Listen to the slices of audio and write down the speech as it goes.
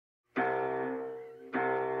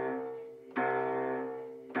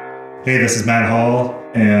Hey, this is Matt Hall,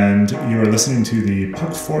 and you are listening to the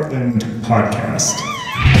Puck Portland podcast.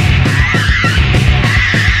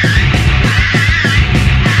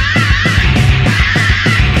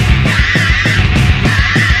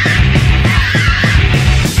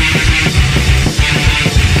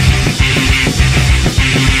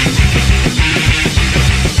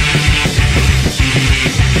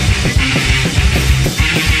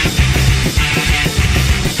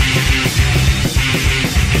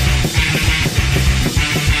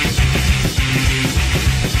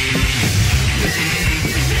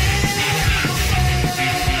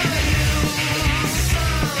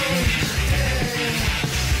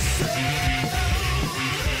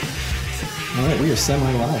 We are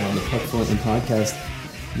semi-live on the Puck Portland podcast.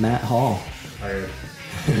 Matt Hall. Hi.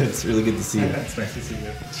 It's really good to see you. It's nice to see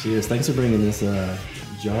you. Cheers. Thanks for bringing this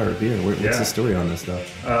jar of beer. What's the story on this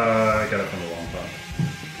stuff? I got it from the Long Pond.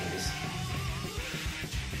 Nice.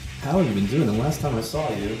 How have you been doing? The last time I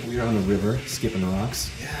saw you, we were on the river, skipping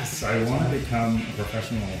rocks. Yes, I want to become a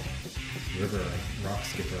professional river rock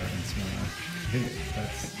skipper. And so I think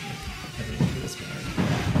that's everyone to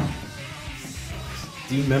aspire.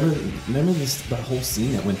 Do you remember the whole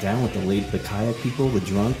scene that went down with the kayak people, the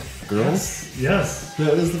drunk girls? Yes.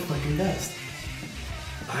 That was the fucking best.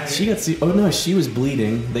 She was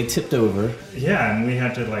bleeding. They tipped over. Yeah, and we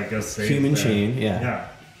had to go save human chain. Yeah.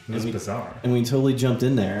 It was bizarre. And we totally jumped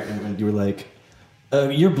in there, and you were like,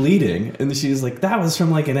 "You're bleeding," and she was like, "That was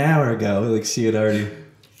from an hour ago." Like she had already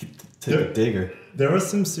took a digger. There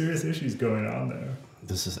was some serious issues going on there.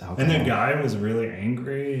 This is alcohol. And the guy was really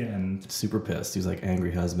angry and super pissed. He was like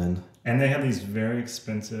angry husband. And they had these very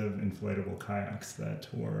expensive inflatable kayaks that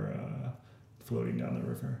were floating down the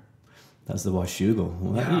river. That's the Washougal.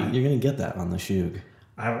 Well, yeah. You're gonna get that on the Shug.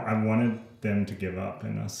 I wanted them to give up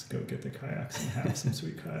and us go get the kayaks and have some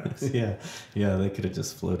sweet kayaks. Yeah, they could have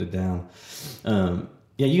just floated down.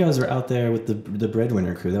 Yeah, you guys were out there with the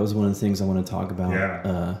Breadwinner crew. That was one of the things I want to talk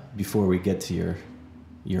about before we get to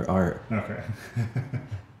your art. Okay.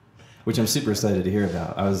 Which I'm super excited to hear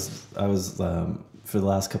about. I was for the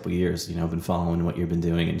last couple of years, been following what you've been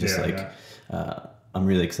doing, and just I'm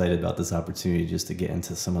really excited about this opportunity just to get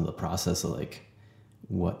into some of the process of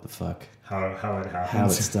what the fuck, how it happens, how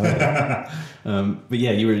it started. But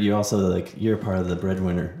yeah, you're also you're part of the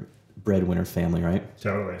breadwinner family, right?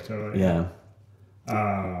 Totally. Yeah.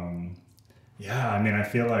 Yeah. I mean, I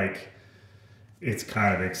feel like it's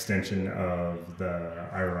kind of an extension of the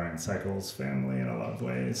Ira Ryan Cycles family in a lot of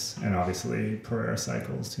ways, and obviously Pereira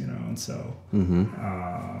Cycles, and so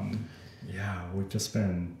we've just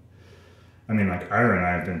been. I mean, Ira and I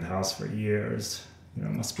have been pals for years. It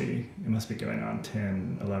must be going on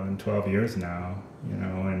 10, 11, 12 years now.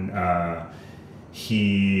 And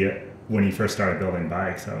when he first started building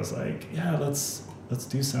bikes, I was like, yeah, let's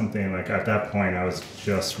do something. At that point, I was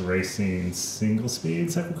just racing single speed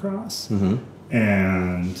cyclocross. Mm-hmm.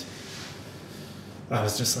 And I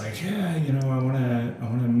was just like, yeah, I want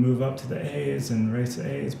to move up to the A's and race the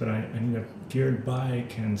A's, but I need a geared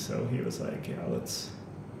bike. And so he was like, yeah, let's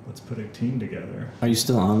put a team together. Are you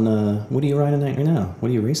still on? What are you riding right now? What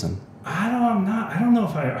are you racing? I don't know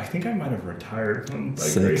if I think I might have retired from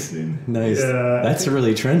bike racing. Nice. Yeah, that's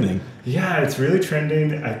really trending. Yeah, it's really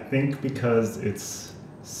trending. I think because it's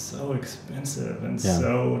so expensive and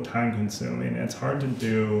so time consuming. It's hard to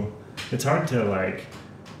do. It's hard to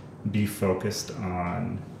be focused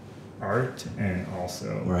on art and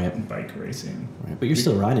also bike racing. Right, but you're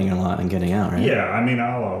still riding a lot and getting out, right? Yeah, I mean,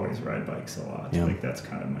 I'll always ride bikes a lot. Yeah. That's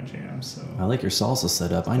kind of my jam. So I like your salsa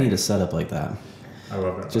setup. I need a setup like that. I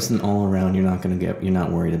love that. Just an all around. You're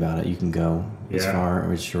not worried about it. You can go as far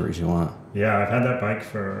or as short as you want. Yeah, I've had that bike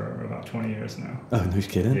for about 20 years now. Oh, no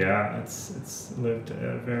kidding? Yeah, it's lived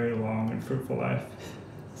a very long and fruitful life.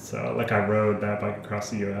 So I rode that bike across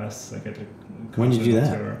the U.S. When did you do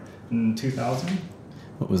that? Tour. In 2000.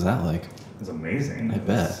 What was that like? It was amazing. I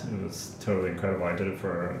bet. It was totally incredible. I did it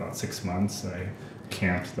for about 6 months. I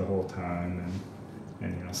camped the whole time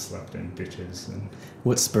and slept in ditches. And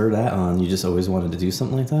what spurred that on? You just always wanted to do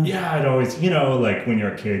something like that? Yeah, I'd always, when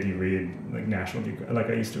you're a kid, you read National Geographic.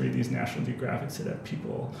 I used to read these National Geographics that have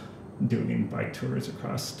people doing bike tours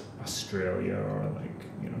across Australia or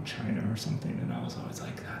China or something, and I was always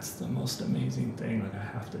like, that's the most amazing thing. I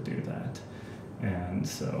have to do that. And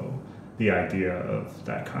so the idea of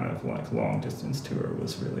that kind of long distance tour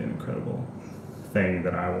was really an incredible thing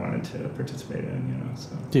that I wanted to participate in, so.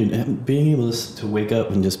 Dude, being able to wake up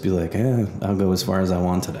and just be like, I'll go as far as I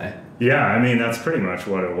want today. Yeah, I mean, that's pretty much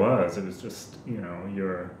what it was. It was just,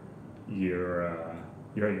 you're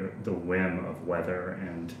the whim of weather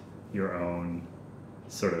and your own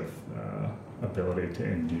sort of ability to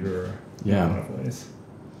endure Yeah. in a lot of ways.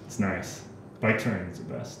 It's nice. Bike touring is the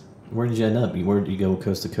best. Where did you end up? Where did you go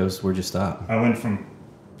coast to coast? Where'd you stop? I went from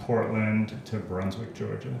Portland to Brunswick,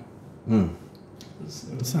 Georgia. Mm.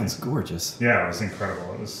 It That sounds gorgeous. Yeah, it was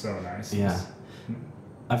incredible. It was so nice. Yeah.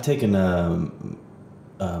 I've taken a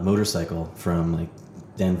motorcycle from like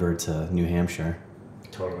Denver to New Hampshire.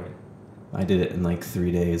 Totally. I did it in like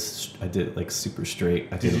 3 days. I did it like super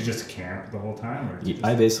straight. Did you just camp the whole time? Or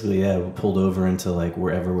I basically, pulled over into like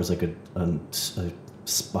wherever was like a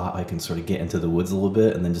spot I can sort of get into the woods a little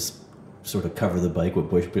bit, and then just sort of cover the bike with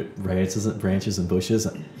branches and bushes,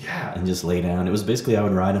 yeah, and just lay down. It was basically I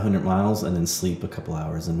would ride 100 miles and then sleep a couple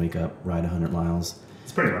hours and wake up, ride 100 miles.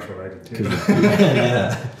 It's pretty much what I did too.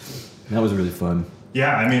 Yeah, that was really fun.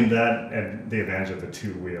 Yeah, I mean that, and the advantage of the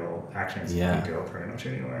two-wheel action is you can go pretty much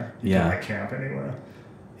anywhere. You can like camp anywhere.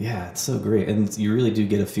 Yeah, it's so great, and you really do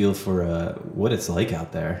get a feel for what it's like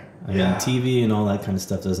out there. I mean, TV and all that kind of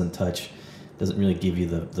stuff doesn't really give you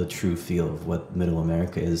the true feel of what Middle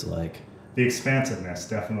America is like. The expansiveness,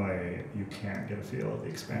 definitely, you can't get a feel of the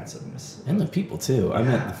expansiveness. And the people too. I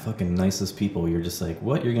met the fucking nicest people. You're just like,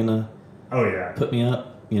 what? You're gonna put me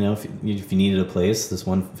up? You know, if you needed a place, this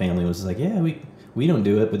one family was like, yeah, we don't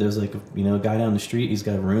do it, but there's like, a guy down the street, he's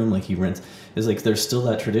got a room, like he rents. It's like, there's still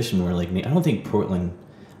that tradition where like, I don't think Portland,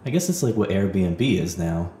 I guess it's like what Airbnb is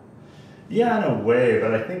now. Yeah, in a way,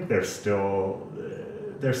 but I think there's still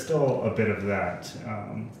a bit of that,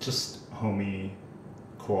 just homey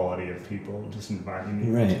quality of people just inviting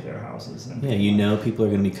you into their houses. And people are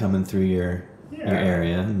going to be coming through your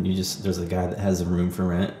area, and there's a guy that has a room for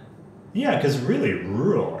rent. Yeah, because really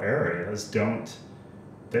rural areas don't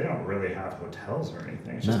really have hotels or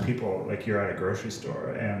anything. It's just people, like you're at a grocery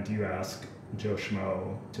store and you ask Joe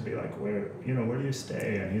Schmo to be like, where do you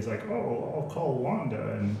stay? And he's like, oh, I'll call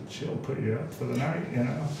Wanda and she'll put you up for the night,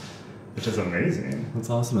 which is amazing. What's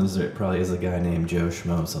awesome is there probably is a guy named Joe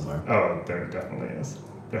Schmo somewhere. Oh, there definitely is.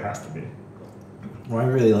 There has to be. Well, I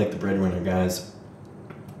really like the Breadwinner guys.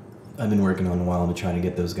 I've been working on a while to try to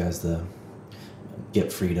get those guys to get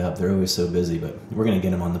freed up. They're always so busy, but we're going to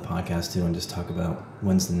get them on the podcast too and just talk about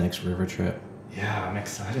when's the next river trip. Yeah, I'm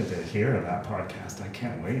excited to hear that podcast. I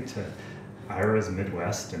can't wait to Ira's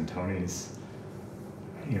Midwest and Tony's,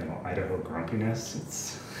 Idaho grumpiness.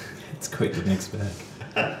 It's quite the mixed bag.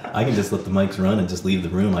 I can just let the mics run and just leave the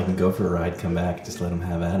room. I can go for a ride, come back, just let them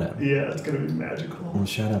have at it. Yeah, it's going to be magical. Well,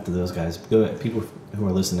 shout out to those guys. People who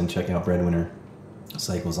are listening, check out Breadwinner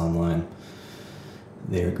Cycles online.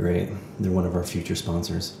 They're great. They're one of our future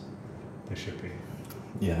sponsors. They should be.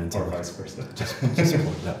 Yeah, or vice versa. Just put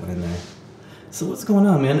that one in there. So what's going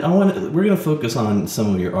on, man? We're going to focus on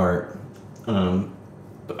some of your art.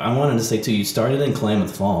 But I wanted to say too, you started in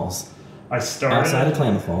Klamath Falls. I started outside of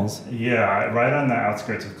Klamath Falls. Yeah, right on the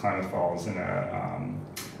outskirts of Klamath Falls. I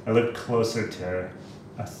lived closer to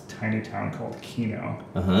a tiny town called Keno.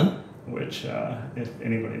 Which, if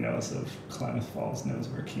anybody knows of Klamath Falls, knows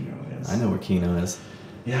where Keno is. I know where Keno is.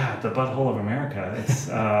 Yeah, the butthole of America. It's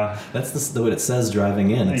that's what it says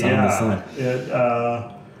driving in. It's on the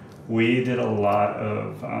sign. We did a lot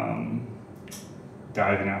of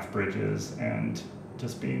diving off bridges and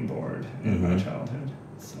just being bored in my childhood.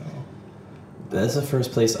 So that's the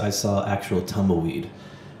first place I saw actual tumbleweed.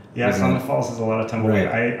 Yeah, Klamath Falls has a lot of tumbleweed.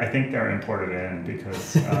 Right. I think they're imported in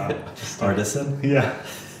because artisan. Yeah.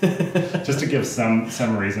 Just to give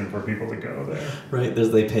some reason for people to go there. Right,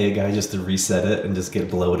 they pay a guy just to reset it and just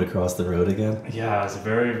blow it across the road again. Yeah, it's a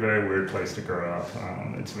very, very weird place to grow up.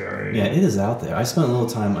 It's very... Yeah, it is out there. I spent a little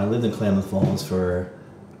time, I lived in Klamath Falls for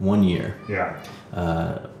 1 year. Yeah.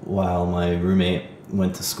 While my roommate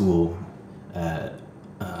went to school at...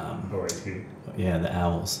 OIT. Yeah, the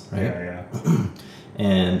Owls, right? Yeah.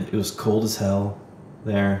 And it was cold as hell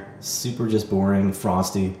there, super just boring,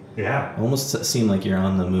 frosty. Yeah. Almost seemed like you're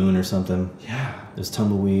on the moon or something. Yeah. There's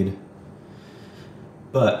tumbleweed.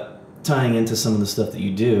 But tying into some of the stuff that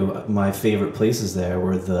you do, my favorite places there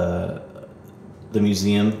were the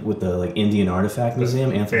museum with the Indian Artifact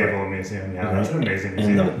Museum. Fable Museum, yeah. Right? That's an amazing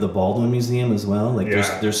museum. And the Baldwin Museum as well.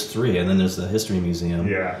 There's 3, and then there's the History Museum.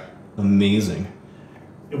 Yeah. Amazing.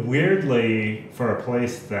 Weirdly, for a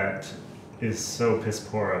place that is so piss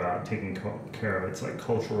poor about taking care of its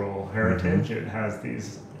cultural heritage, it has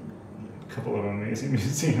these couple of amazing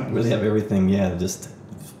museums. Where they have everything, just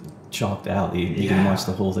chalked out. You can watch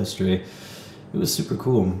the whole history. It was super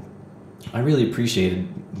cool. I really appreciated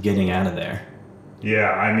getting out of there.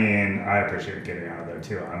 Yeah, I mean, I appreciate getting out of there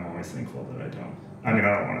too. I'm always thankful that I don't. I mean,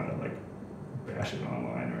 I don't want to bash it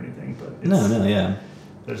online or anything, but no, yeah.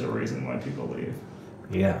 There's a reason why people leave.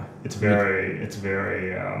 Yeah. It's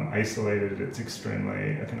very isolated. It's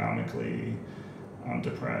extremely economically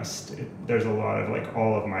depressed. There's a lot of like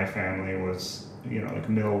all of my family was like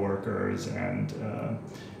mill workers, and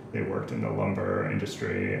they worked in the lumber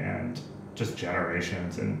industry and just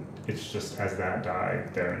generations. And it's just as that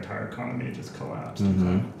died, their entire economy just collapsed.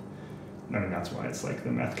 Mm-hmm. I mean, that's why it's like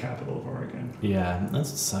the meth capital of Oregon. Yeah, that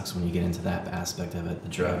sucks when you get into that aspect of it, the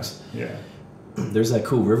drugs. Yeah. There's that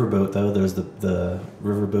cool riverboat though. There's the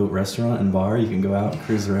riverboat restaurant and bar. You can go out and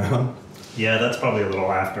cruise around. Yeah, that's probably a little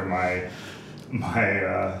after my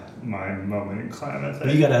moment in Klamath.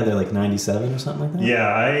 But you got out there like 97 or something like that?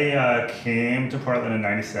 Yeah, I came to Portland in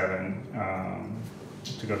 97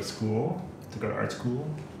 to go to school, to go to art school.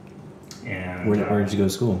 And where did you go to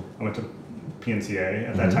school? I went to PNCA.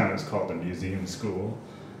 At that time it was called the Museum School.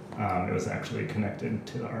 It was actually connected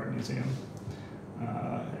to the art museum.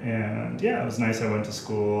 And yeah, it was nice. I went to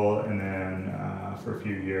school, and then for a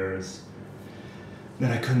few years,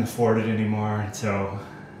 then I couldn't afford it anymore. So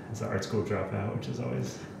it's an art school dropout, which is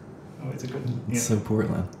always a good. It's so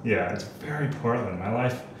Portland. Yeah, it's very Portland. My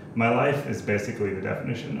life is basically the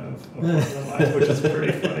definition of Portland life, which is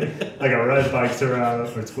pretty funny. Like I ride bikes around,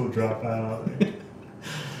 art school dropout.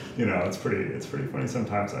 It's pretty funny.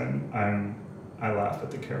 Sometimes I laugh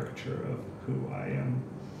at the caricature of who I am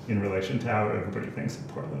in relation to how everybody thinks of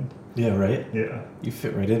Portland. Yeah, right? Yeah. You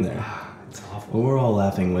fit right in there. It's awful. Well, we're all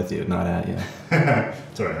laughing with you, not at you.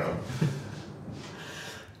 That's what I hope.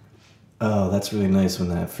 Oh, that's really nice when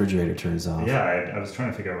that refrigerator turns off. Yeah, I was trying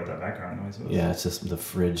to figure out what that background noise was. Yeah, it's just the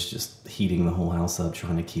fridge just heating the whole house up,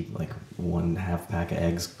 trying to keep like 1/2 pack of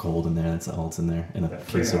eggs cold in there. That's all it's in there. And a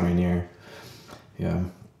case of Rainier. Yeah.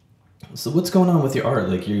 So what's going on with your art?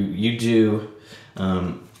 Like you do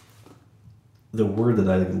the word that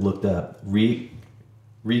I looked up,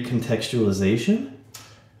 recontextualization?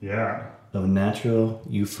 Yeah. Of natural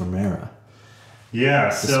ephemera. Yeah,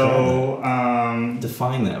 so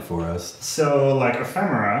define that for us. So like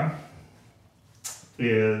ephemera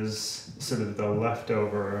is sort of the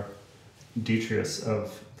leftover detritus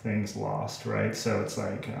of things lost, right? So it's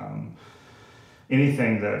like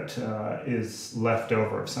anything that is left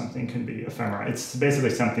over of something can be ephemera. It's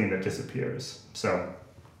basically something that disappears. So,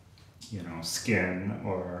 skin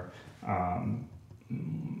or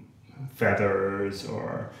feathers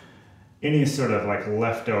or any sort of like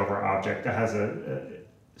leftover object that has a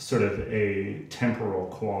sort of a temporal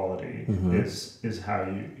quality is how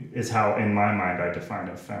in my mind I define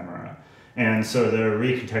ephemera. And so the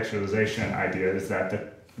recontextualization idea is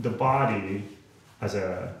that the body as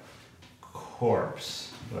a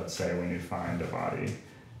corpse, let's say when you find a body,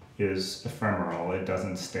 is ephemeral. It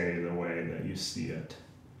doesn't stay the way that you see it.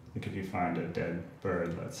 Like if you find a dead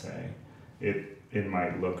bird, let's say, it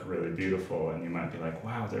might look really beautiful and you might be like,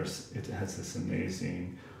 wow, it has this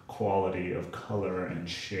amazing quality of color and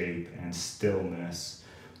shape and stillness.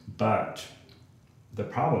 But the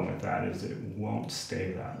problem with that is it won't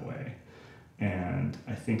stay that way. And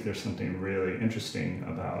I think there's something really interesting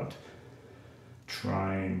about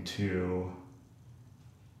trying to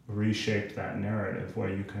reshape that narrative where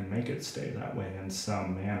you can make it stay that way in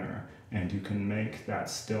some manner, and you can make that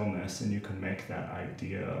stillness and you can make that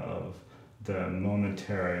idea of the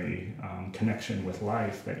momentary connection with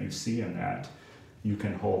life that you see in that, you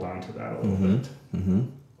can hold on to that a little bit. Mm-hmm.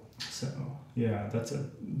 So yeah, that's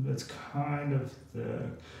kind of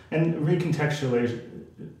and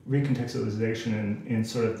recontextualization in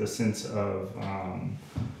sort of the sense of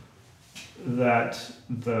that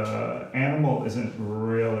the animal isn't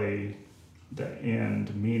really the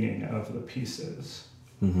end meaning of the pieces.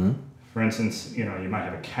 Mm-hmm. For instance, you might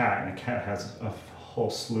have a cat, and a cat has a whole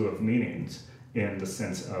slew of meanings in the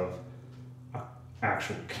sense of an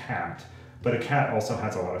actual cat. But a cat also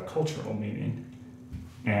has a lot of cultural meaning,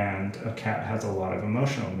 and a cat has a lot of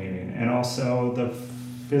emotional meaning, and also the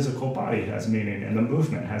physical body has meaning, and the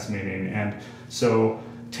movement has meaning. And so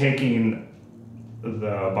taking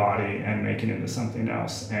the body and making it into something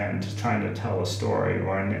else and trying to tell a story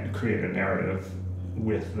or create a narrative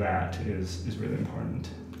with that is really important.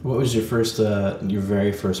 What was your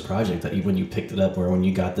very first project that when you picked it up, or when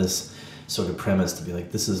you got this sort of premise to be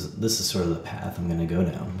like, this is sort of the path I'm going to go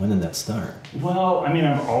down? When did that start? Well, I mean,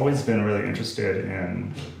 I've always been really interested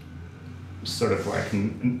in sort of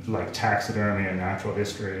like taxidermy and natural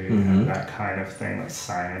history and that kind of thing. Like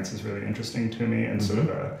science is really interesting to me in sort of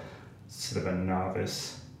a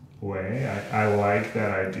novice way. I like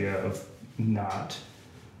that idea of not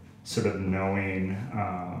sort of knowing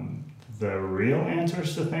the real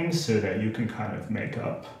answers to things, so that you can kind of make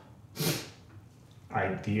up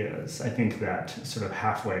ideas. I think that sort of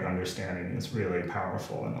halfway understanding is really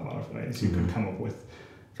powerful in a lot of ways. You can come up with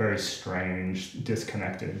very strange,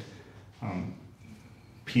 disconnected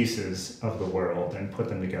pieces of the world and put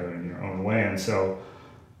them together in your own way. And so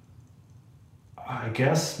I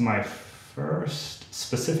guess my first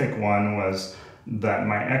specific one was that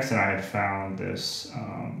my ex and I had found this,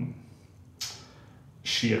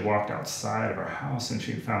 she had walked outside of our house and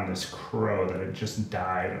she had found this crow that had just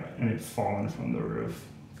died and had fallen from the roof.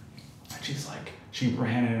 And she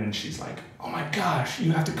ran in and she's like, oh my gosh,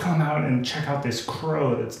 you have to come out and check out this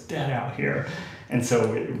crow that's dead out here. And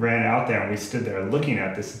so we ran out there and we stood there looking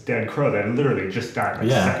at this dead crow that literally just died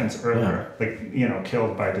seconds earlier,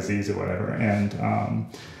 killed by disease or whatever.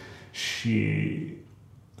 And she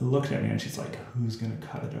looked at me and she's like, who's gonna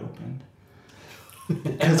cut it open?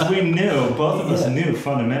 Because we knew, both of us knew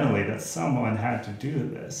fundamentally that someone had to do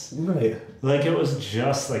this. Right. Like it was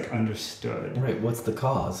just like understood. Right. What's the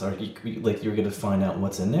cause? Are you like you're gonna find out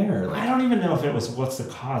what's in there? Or like, I don't even know if it was what's the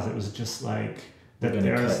cause. It was just like that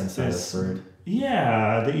there's this.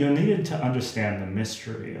 Yeah, that you needed to understand the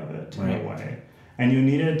mystery of it in a way, and you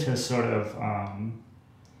needed to sort of.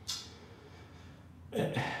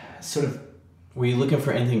 Were you looking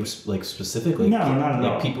for anything like specifically? No, not at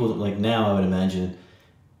all. Like people like now, I would imagine,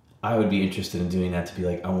 I would be interested in doing that to be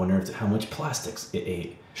like, I wonder how much plastics it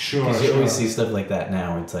ate. Sure. Because you always see stuff like that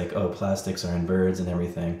now. It's like, oh, plastics are in birds and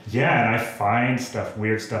everything. Yeah, and I find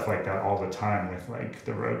weird stuff like that all the time with like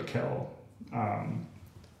the roadkill.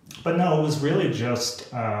 But no, it was really just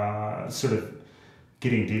sort of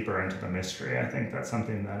getting deeper into the mystery. I think that's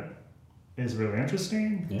something that is really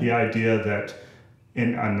interesting. Yeah. The idea that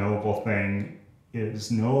an unknowable thing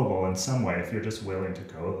is knowable in some way if you're just willing to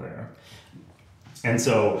go there. And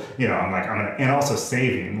so, and also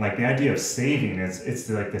saving, like the idea of saving it's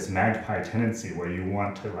like this magpie tendency where you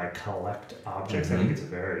want to like collect objects. Mm-hmm. I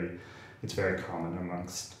think it's very common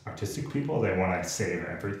amongst artistic people. They want to save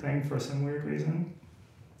everything for some weird reason.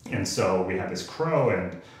 And so we had this crow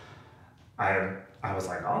and I was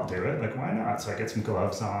like, I'll do it. Like, why not? So I get some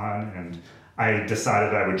gloves on and I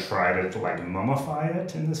decided I would try to like mummify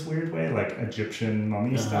it in this weird way, like Egyptian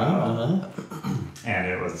mummy style. And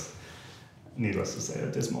it was, needless to say,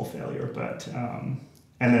 a dismal failure. But, and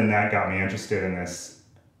then that got me interested in this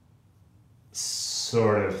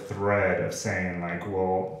sort of thread of saying like,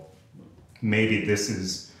 well, maybe this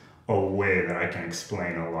is a way that I can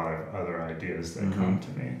explain a lot of other ideas that come to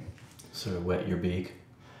me. Sort of wet your beak.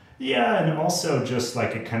 Yeah, and also just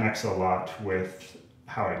like it connects a lot with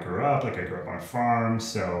how I grew up. Like I grew up on a farm,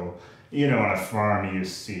 so on a farm you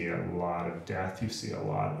see a lot of death. You see a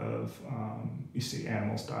lot of you see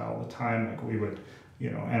animals die all the time. Like we would,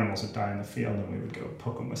 animals would die in the field, and we would go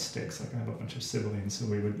poke them with sticks. Like I have a bunch of siblings, so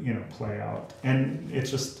we would play out, and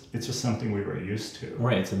it's just something we were used to.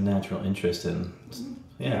 Right, it's a natural interest in.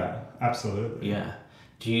 Yeah, absolutely. Yeah.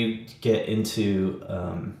 Do you get into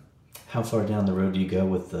how far down the road do you go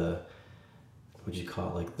with the, what'd you call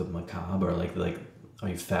it, like the macabre, or like are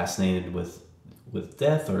you fascinated with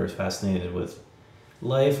death, or fascinated with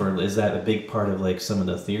life, or is that a big part of like some of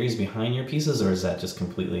the theories behind your pieces, or is that just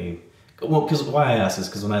completely? Well, because why I ask is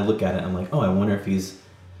because when I look at it, I'm like, oh, I wonder if he's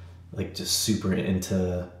like just super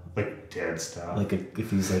into like dead stuff. Like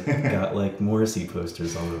if he's like got like Morrissey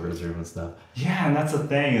posters all over his room and stuff. Yeah, and that's the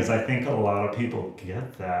thing is I think a lot of people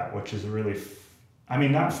get that, which is really,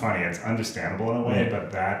 not funny. It's understandable in a way,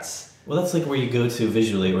 but that's. Well, that's like where you go to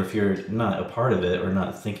visually, or if you're not a part of it or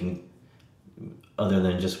not thinking other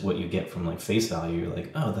than just what you get from like face value, you're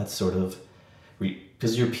like, oh, that's sort of,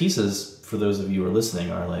 because your pieces, for those of you who are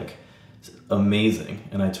listening, are like amazing,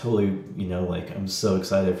 and I totally, I'm so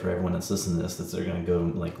excited for everyone that's listening to this that they're gonna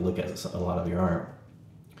go like look at a lot of your art,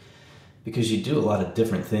 because you do a lot of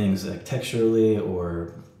different things, like texturally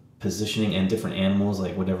or positioning, and different animals,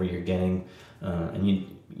 like whatever you're getting, and you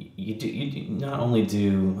not only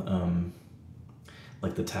do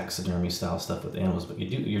like the taxidermy style stuff with animals, but you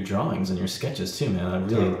do your drawings and your sketches too,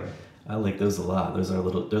 man. I like those a lot.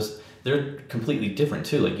 They're completely different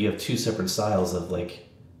too. Like you have two separate styles of like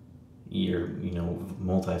you're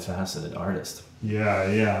multifaceted artist.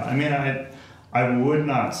 Yeah. I would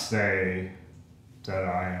not say that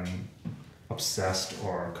I am obsessed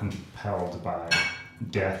or compelled by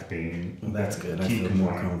death being that's good. I feel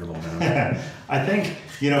more comfortable now. I think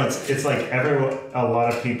it's like a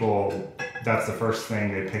lot of people, that's the first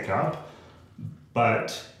thing they pick up,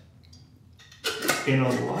 but in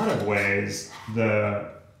a lot of ways the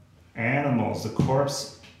animals, the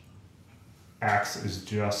corpse acts as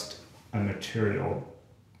just a material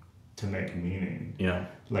to make meaning. Yeah.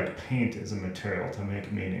 Like paint is a material to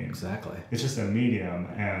make meaning. Exactly. It's just a medium,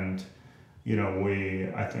 and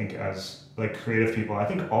I think as like creative people, I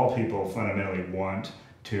think all people fundamentally want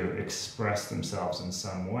to express themselves in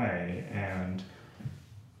some way. And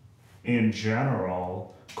in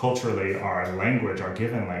general, culturally, our language, our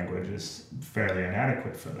given language, is fairly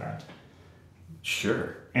inadequate for that.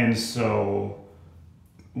 Sure. And so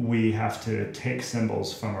we have to take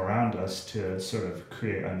symbols from around us to sort of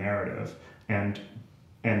create a narrative. And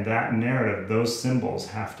that narrative, those symbols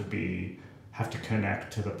have to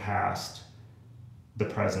connect to the past, the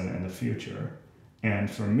present, and the future. And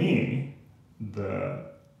for me, the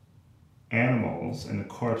animals and the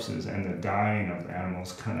corpses and the dying of the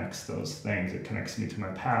animals connects those things. It connects me to my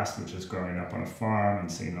past, which is growing up on a farm and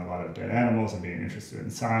seeing a lot of dead animals and being interested in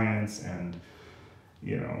science and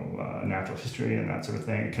natural history and that sort of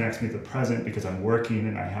thing. It connects me to the present because I'm working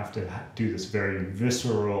and I have to do this very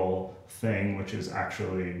visceral thing, which is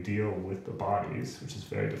actually deal with the bodies, which is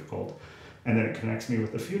very difficult. And then it connects me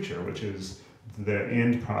with the future, which is the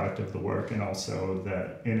end product of the work, and also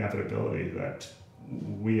the inevitability that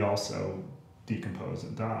we also decompose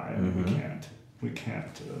and die. Mm-hmm. We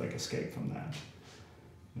can't like escape from that.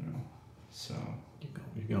 So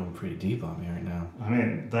you're going pretty deep on me right now. I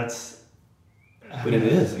mean, that's. But it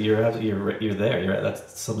is. You're there. That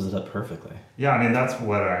sums it up perfectly. Yeah, I mean that's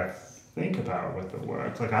what I think about with the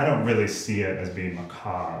work. Like I don't really see it as being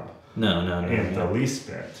macabre. No. In the least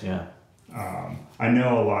bit. Yeah. I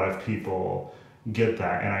know a lot of people get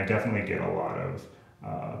that, and I definitely get a lot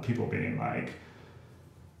of people being like,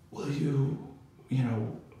 will you,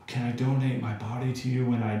 can I donate my body to you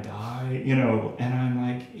when I die? And I'm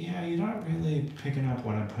like, yeah, you're not really picking up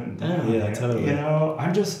what I'm putting down. Yeah, totally.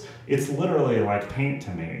 It's literally like paint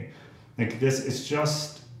to me. Like this, it's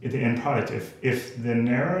just the end product. If the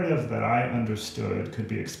narrative that I understood could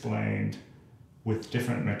be explained with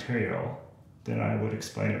different material, then I would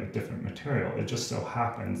explain it with different material. It just so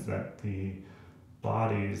happens that the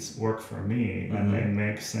bodies work for me and they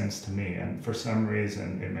make sense to me, and for some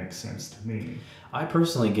reason it makes sense to me. I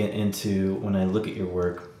personally get into, when I look at your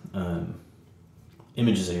work,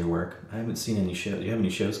 images of your work. I haven't seen any shows. Do you have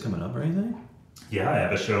any shows coming up or anything? Yeah, I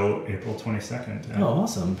have a show April 22nd. Oh,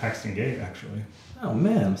 awesome. Paxton Gate, actually. Oh,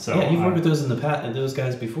 man. So yeah, you've worked with those in the past, those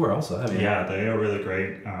guys before also, haven't you? Yeah, they are really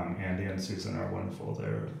great. Andy and Susan are wonderful.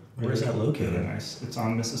 They're Where's that located? Really nice. It's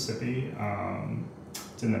on Mississippi.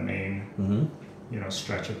 It's in the main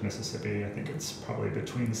stretch of Mississippi. I think it's probably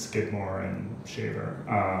between Skidmore and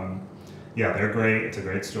Shaver. Yeah, they're great. It's a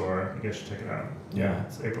great store. You guys should check it out. Yeah,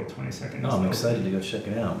 it's April 22nd. Oh, I'm excited to go check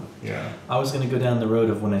it out. Yeah. I was going to go down the road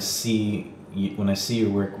of when I see your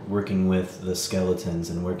work working with the skeletons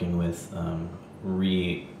and working with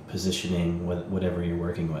repositioning whatever you're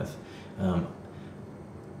working with.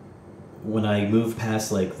 When I move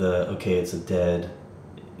past like it's a dead,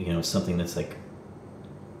 something that's like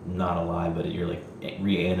not alive, but you're like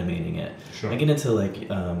reanimating it. Sure. I get into like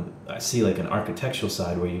I see like an architectural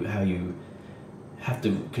side where how you have to,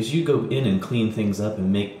 because you go in and clean things up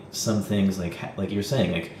and make some things like you're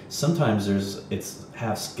saying, like sometimes it's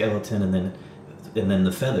half skeleton and then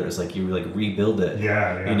the feathers, like you like rebuild it.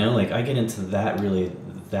 Yeah. Like I get into that really,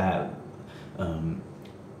 that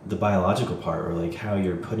the biological part, or like how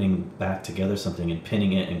you're putting back together something and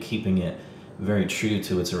pinning it and keeping it very true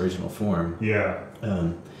to its original form. Yeah.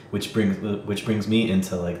 Which brings me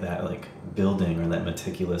into like that like building, or that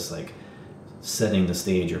meticulous like setting the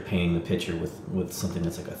stage or painting the picture with something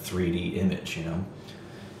that's like a 3D image,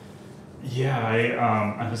 Yeah,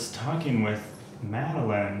 I was talking with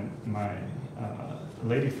Madeline, my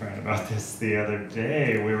lady friend, about this the other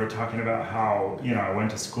day. We were talking about how, I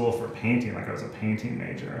went to school for painting, like I was a painting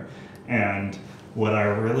major, and what I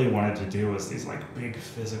really wanted to do was these like big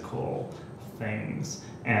physical things.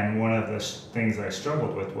 And one of the things that I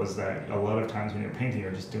struggled with was that a lot of times when you're painting,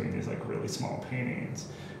 you're just doing these like really small paintings.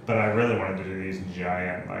 But I really wanted to do these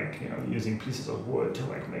giant, like, using pieces of wood to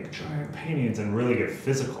like make giant paintings and really get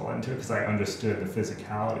physical into it, because I understood the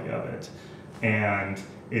physicality of it. And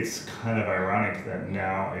it's kind of ironic that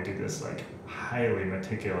now I do this like highly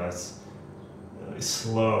meticulous,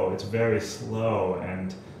 slow, it's very slow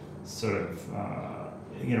and sort of,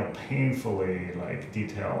 painfully like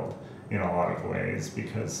detailed in a lot of ways,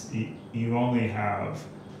 because you only have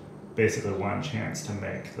basically one chance to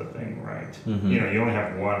make the thing right. Mm-hmm. You only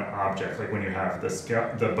have one object, like when you have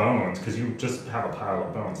the bones, because you just have a pile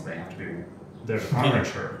of bones, they have to be, there's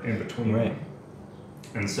armature in between right. them.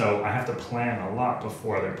 And so I have to plan a lot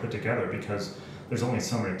before they're put together, because there's only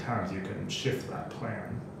so many times you can shift that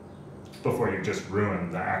plan before you just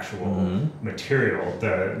ruin the actual material,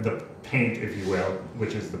 the paint, if you will,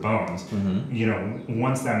 which is the bones.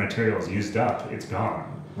 Once that material is used up, it's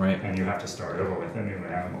gone. Right. And you have to start over with a new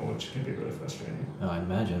animal, which can be really frustrating. Oh, I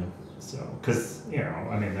imagine. So, because, you know,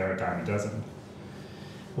 I mean, they're a dime a dozen.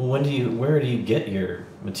 Well, where do you get your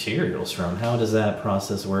materials from? How does that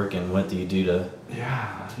process work, and what do you do to...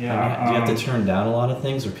 Yeah. Do you have to turn down a lot of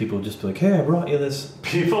things, or people just be like, hey, I brought you this?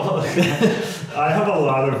 People, I have a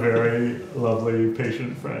lot of very lovely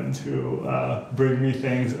patient friends who bring me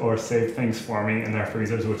things or save things for me in their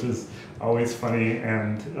freezers, which is always funny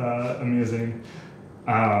and amusing.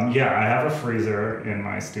 Yeah, I have a freezer in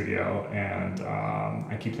my studio, and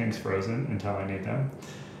I keep things frozen until I need them.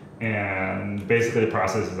 And basically the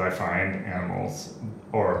process is I find animals,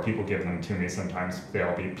 or people give them to me. Sometimes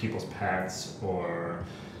they'll be people's pets, or,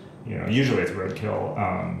 you know, usually it's roadkill.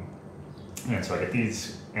 And so I get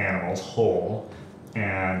these animals whole,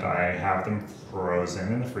 and I have them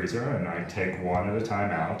frozen in the freezer, and I take one at a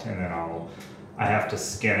time out, and then I have to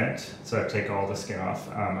skin it, so I take all the skin off.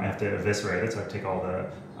 I have to eviscerate it, so I take all the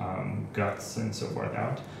guts and so forth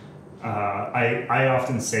out. I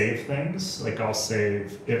often save things, like I'll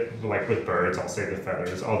save it, like with birds, I'll save the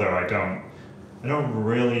feathers, although I don't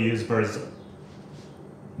really use birds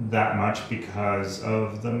that much because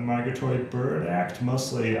of the Migratory Bird Act.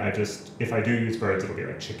 Mostly if I do use birds, it'll be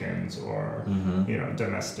like chickens or, you know,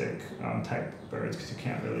 domestic type birds, because you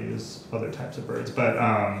can't really use other types of birds. But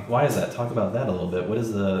why is that? Talk about that a little bit.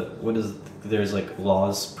 There's like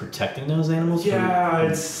laws protecting those animals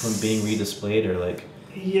from being redisplayed, or like...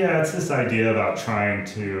 Yeah, it's this idea about trying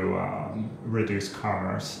to reduce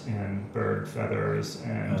commerce in bird feathers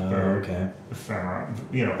and bird ephemera.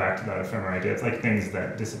 You know, back to that ephemera idea. It's like things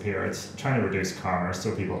that disappear. It's trying to reduce commerce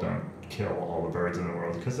so people don't kill all the birds in the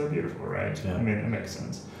world because they're beautiful, right? Yeah. I mean, it makes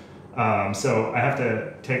sense. So I have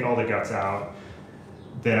to take all the guts out.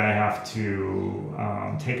 Then I have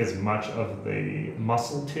to take as much of the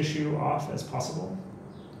muscle tissue off as possible.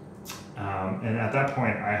 And at that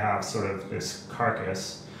point, I have sort of this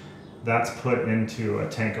carcass that's put into a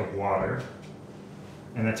tank of water.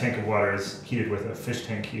 And the tank of water is heated with a fish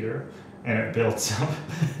tank heater, and it builds up.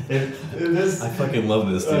 I fucking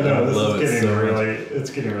love this, dude. I know,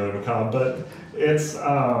 it's getting really macabre, but it's,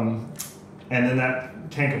 and then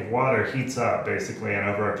that tank of water heats up, basically, and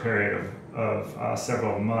over a period of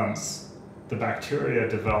several months, the bacteria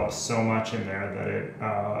develops so much in there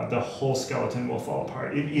that the whole skeleton will fall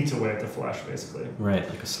apart. It eats away at the flesh, basically. Right,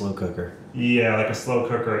 like a slow cooker. Yeah, like a slow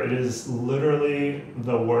cooker. It is literally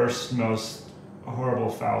the worst, most horrible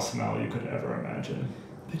foul smell you could ever imagine.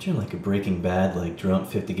 Picture like a Breaking Bad, like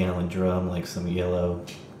 50-gallon drum, like some yellow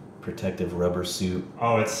protective rubber suit.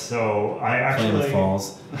 Oh, it's so... Klamath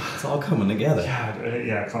Falls. It's all coming together.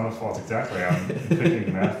 Yeah, Klamath Falls, exactly. I'm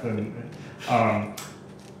cooking meth. And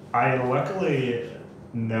I luckily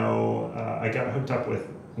know... I got hooked up with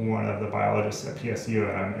one of the biologists at PSU,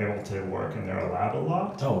 and I'm able to work in their lab a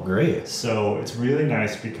lot. Oh, great. So it's really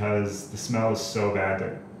nice because the smell is so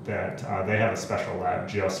bad that they have a special lab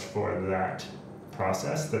just for that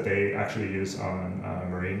process that they actually use on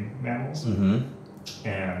marine mammals. Mm-hmm.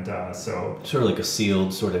 And so... Sort of like a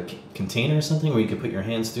sealed sort of container or something where you could put your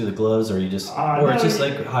hands through the gloves, or you just... it's just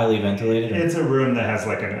like highly ventilated? It's a room that has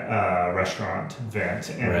like a restaurant vent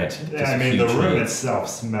in it. I mean, the room itself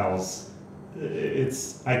smells...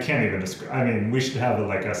 I can't even describe... I mean, we should have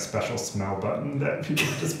like a special smell button that people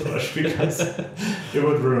just push because it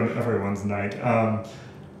would ruin everyone's night.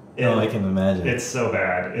 I can imagine. It's so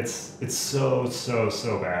bad. It's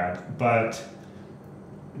so bad. But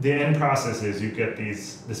the end process is you get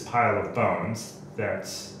this pile of bones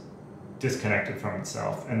that's disconnected from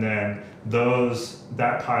itself, and then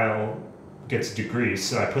that pile gets degreased.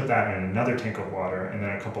 So I put that in another tank of water, and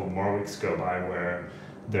then a couple more weeks go by where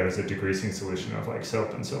there's a degreasing solution of like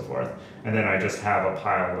soap and so forth, and then I just have a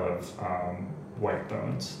pile of white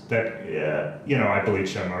bones that I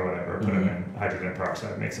bleach them or whatever, put them in hydrogen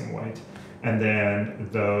peroxide, makes them white, and then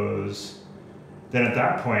at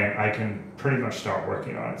that point I can pretty much start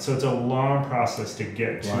working on it. So it's a long process to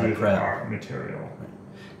get to the art material.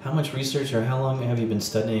 How much research, or how long have you been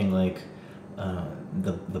studying like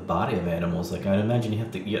the body of animals? Like, I'd imagine you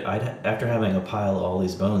have to. After having a pile of all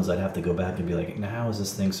these bones, I'd have to go back and be like, now how is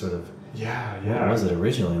this thing sort of? Yeah. What was it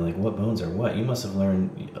originally? Like, what bones are what? You must have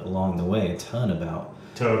learned along the way a ton about.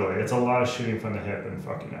 Totally, it's a lot of shooting from the hip and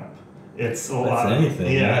fucking up. It's a lot.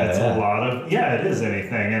 Anything. A lot of. Yeah, it is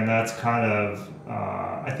anything, and that's kind of.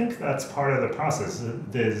 I think that's part of the process.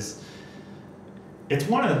 It's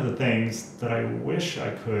one of the things that I wish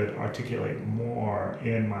I could articulate more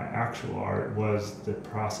in my actual art was the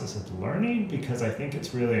process of learning, because I think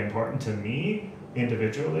it's really important to me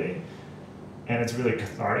individually, and it's really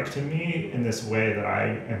cathartic to me in this way that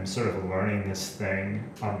I am sort of learning this thing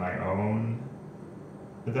on my own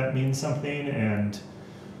that mean something, and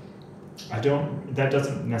that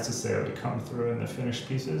doesn't necessarily come through in the finished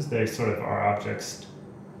pieces. They sort of are objects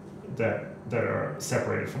that are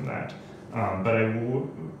separated from that. But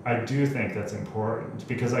I do think that's important,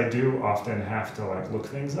 because I do often have to like look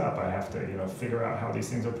things up. I have to, figure out how these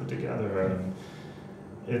things are put together, and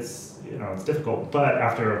it's difficult. But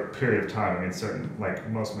after a period of time, I mean, like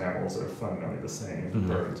most mammals are fundamentally the same. Mm-hmm.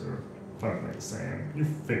 Birds are fundamentally the same. You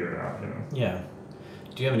figure it out, Yeah.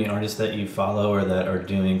 Do you have any artists that you follow or that are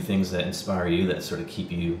doing things that inspire you, that sort of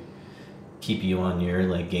keep you on your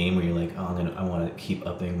like game, where you're like, oh, I want to keep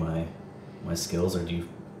upping my skills? Or do you,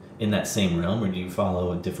 in that same realm, or do you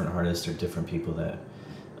follow a different artist or different people that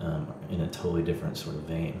in a totally different sort of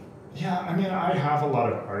vein? Yeah, I mean, I have a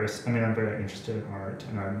lot of artists. I mean, I'm very interested in art,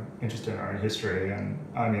 and I'm interested in art history, and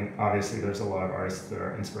I mean, obviously there's a lot of artists that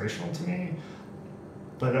are inspirational to me,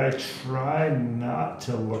 but I try not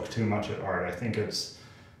to look too much at art. I think it's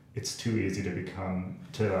too easy to become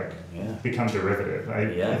derivative.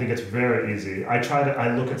 I think it's very easy. I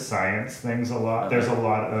look at science things a lot. There's a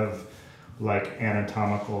lot of like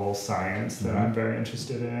anatomical science that I'm very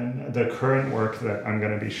interested in. The current work that I'm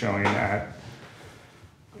going to be showing at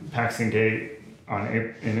Paxton Gate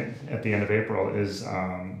at the end of April is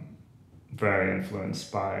very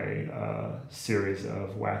influenced by a series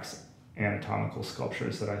of wax anatomical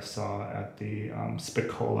sculptures that I saw at the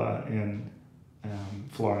Spicola in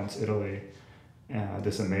Florence, Italy.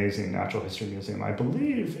 This amazing natural history museum. I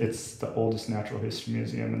believe it's the oldest natural history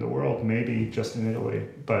museum in the world, maybe just in Italy.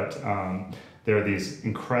 But there are these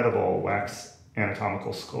incredible wax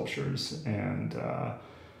anatomical sculptures, and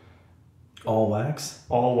all wax?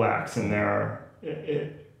 All wax, and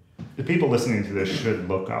the people listening to this should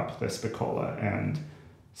look up the Spicola and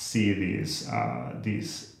see these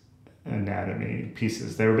anatomy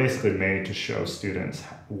pieces. They were basically made to show students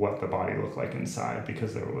what the body looked like inside,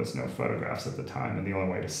 because there was no photographs at the time, and the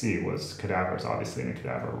only way to see was cadavers, obviously, and a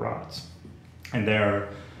cadaver rots. And they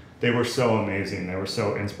were so amazing. They were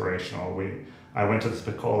so inspirational. I went to the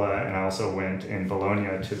Spicola, and I also went in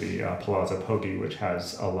Bologna to the Palazzo Poggi, which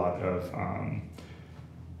has a lot of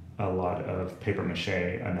paper mache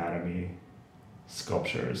anatomy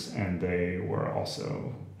sculptures, and they were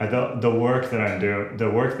also the work that I'm doing. The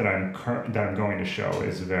work that I'm going to show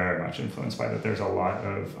is very much influenced by that. There's a lot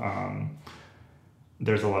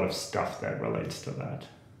of stuff that relates to that.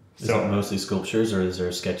 Is it mostly sculptures, or is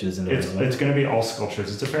there sketches in it? It's going to be all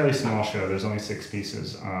sculptures. It's a fairly small show. There's only 6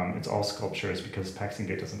 pieces. It's all sculptures, because Paxton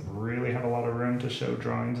Gate doesn't really have a lot of room to show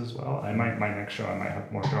drawings as well. My next show I might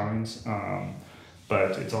have more drawings,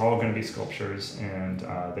 but it's all going to be sculptures, and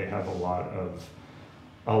they have a lot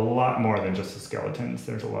more than just the skeletons.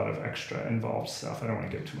 There's a lot of extra involved stuff. I don't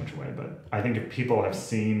want to give too much away, but I think if people have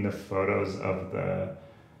seen the photos of the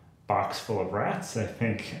box full of rats, I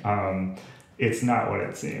think it's not what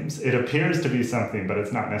it seems. It appears to be something, but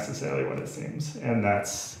it's not necessarily what it seems. And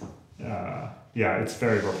that's, it's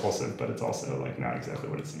very repulsive, but it's also like not exactly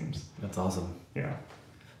what it seems. That's awesome. Yeah.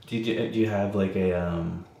 Do you have like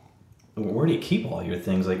where do you keep all your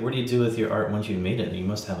things? Like, what do you do with your art once you've made it? You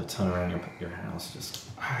must have a ton around your house.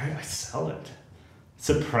 I sell it.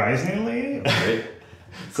 Surprisingly.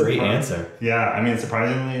 Great answer. Yeah, I mean,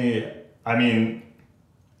 surprisingly, I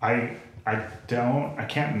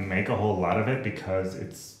can't make a whole lot of it because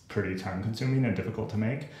it's pretty time consuming and difficult to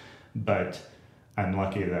make, but I'm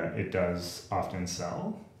lucky that it does often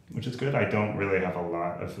sell, which is good. I don't really have a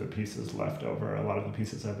lot of the pieces left over. A lot of the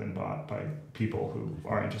pieces have been bought by people who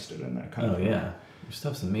are interested in that kind of thing. Oh yeah, your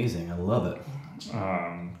stuff's amazing. I love it.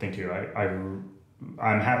 Thank you.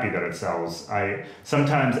 I'm happy that it sells.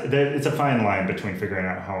 Sometimes it's a fine line between figuring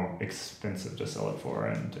out how expensive to sell it for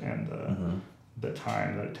and the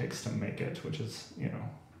time that it takes to make it, which is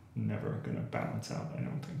never going to balance out, I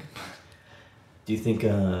don't think. Do you think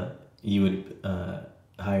you would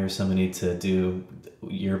hire somebody to do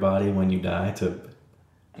your body when you die?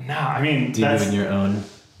 No, I mean, do you in your own?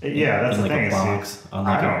 Yeah, that's in the like thing. A box, on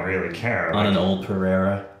like I don't really care. On an old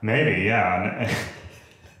Pereira. Maybe, yeah.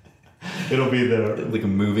 It'll be like a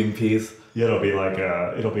moving piece. Yeah, it'll be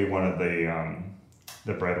one of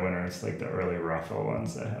the breadwinners, like the early Raphael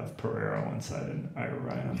ones that have Pereira on one side and Ira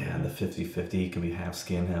Ryan. Yeah, the 50-50 can be half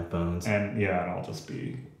skin, half bones. And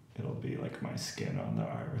it'll be like my skin on the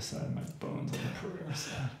Ira side and my bones on the Pereira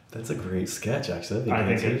side. That's a great sketch, actually.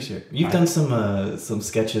 You've done some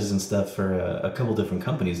sketches and stuff for a couple different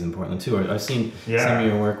companies in Portland too. I've seen some of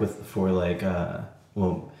your work for like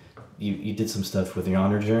you did some stuff with your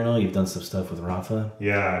Honor Journal. You've done some stuff with Rafa.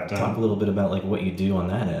 Yeah, I've done. Talk a little bit about like what you do on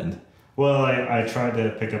that end. Well, I tried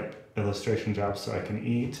to pick up illustration jobs so I can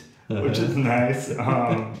eat, which is nice.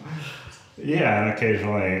 Yeah, and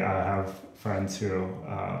occasionally I have friends who,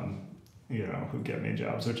 who get me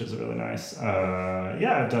jobs, which is really nice.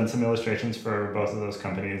 Yeah, I've done some illustrations for both of those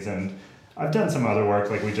companies, and I've done some other work.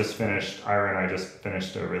 Like Ira and I just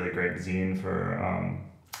finished a really great zine for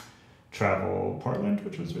Travel Portland,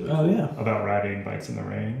 which was really cool, yeah. about riding bikes in the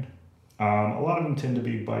rain. A lot of them tend to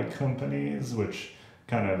be bike companies, which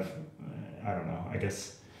kind of, I don't know, I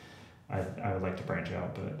guess I would like to branch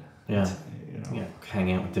out, but yeah,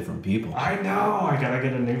 hang out with different people. I know. I gotta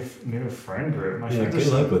get a new friend group. Good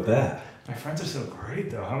luck with that. My friends are so great,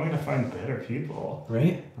 though. How am I gonna find better people?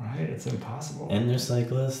 Right. It's impossible. And they're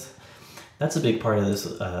cyclists. That's a big part of this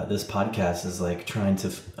podcast is like trying to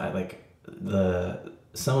the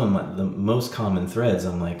most common threads.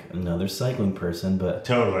 I'm like another cycling person, but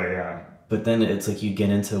totally, yeah. But then it's like you get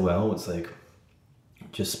into it's like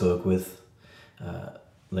just spoke with.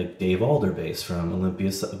 Like Dave Alderbase from Olympia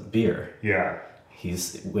Beer. Yeah.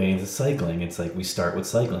 He's way into cycling. It's like we start with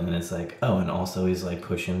cycling and it's like, and also he's like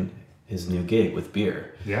pushing his new gig with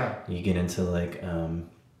beer. Yeah. You get into like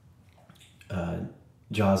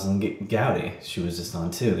Jocelyn Gowdy. She was just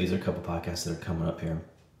on too. These are a couple podcasts that are coming up here.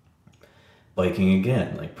 Biking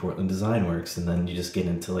again, like Portland Design Works, and then you just get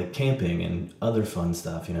into like camping and other fun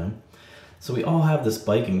stuff, So we all have this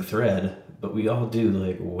biking thread, but we all do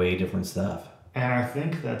like way different stuff. And I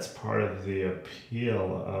think that's part of the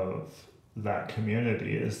appeal of that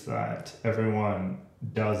community is that everyone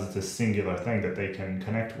does this singular thing that they can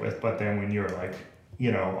connect with. But then when you're like,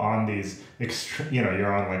 on these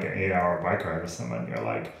you're on like an 8-hour bike ride with someone, you're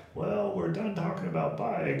like, well, we're done talking about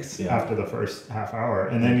bikes after the first half hour.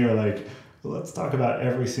 And then you're like, well, let's talk about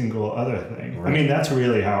every single other thing. Right. I mean, that's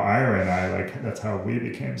really how Ira and I, that's how we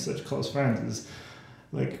became such close friends is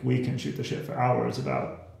like we can shoot the shit for hours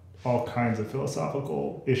about all kinds of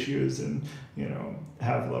philosophical issues and,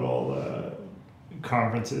 have little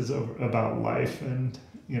conferences about life and,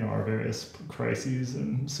 our various crises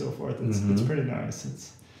and so forth. It's pretty nice.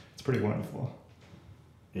 It's pretty wonderful.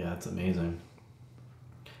 Yeah, it's amazing.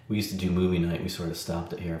 We used to do movie night. We sort of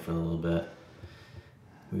stopped it here for a little bit.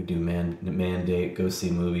 We would do man date, go see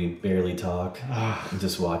a movie, barely talk, and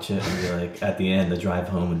just watch it. And be like, at the end, the drive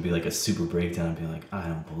home would be like a super breakdown. And be like, I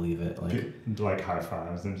don't believe it. Like high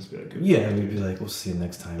fives and just be like, yeah. And we'd be like, we'll see you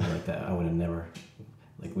next time. Like that. I would have never,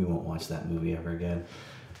 we won't watch that movie ever again.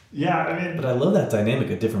 Yeah, I mean. But I love that dynamic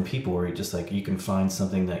of different people where you just you can find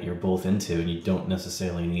something that you're both into, and you don't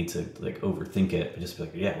necessarily need to overthink it, but just be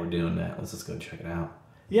like, yeah, we're doing that. Let's just go check it out.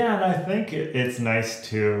 Yeah, and I think it's nice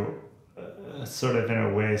to. Sort of in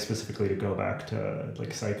a way specifically to go back to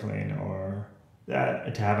cycling or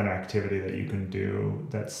that to have an activity that you can do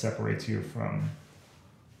that separates you from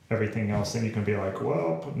everything else, and you can be like,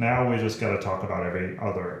 well, now we just got to talk about every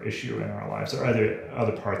other issue in our lives or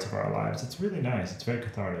other parts of our lives. It's really nice. It's very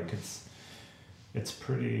cathartic. It's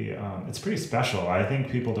pretty special. I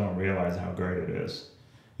think people don't realize how great it is.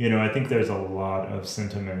 I think there's a lot of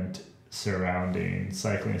sentiment surrounding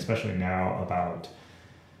cycling, especially now, about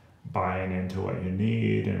buying into what you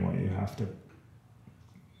need and what you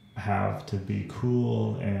have to be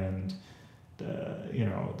cool and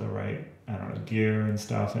the right gear and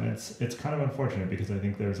stuff, and it's kind of unfortunate because I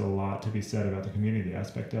think there's a lot to be said about the community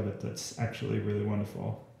aspect of it that's actually really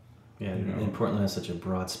wonderful. Yeah, and Portland has such a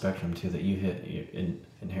broad spectrum too that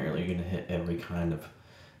inherently you're going to hit every kind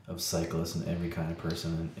of cyclist and every kind of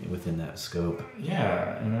person within that scope.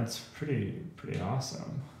 Yeah, and that's pretty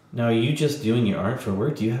awesome. Now, are you just doing your art for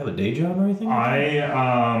work? Do you have a day job or anything?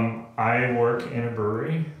 I work in a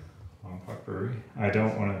brewery, Lompoc Brewery. I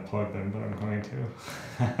don't want to plug them, but I'm going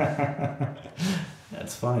to.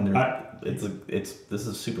 That's fine. This is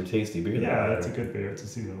a super tasty beer. Yeah, it's a good beer. It's a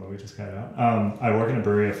seasonal we just got out. I work in a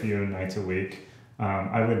brewery a few nights a week.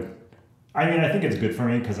 I think it's good for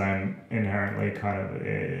me because I'm inherently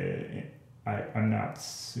I'm not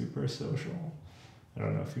super social. I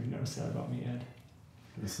don't know if you've noticed that about me, Ed.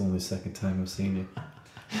 This is only the second time I've seen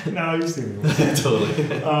you. No, you've seen me before.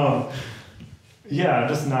 Totally. Yeah, I'm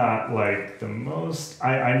just not the most.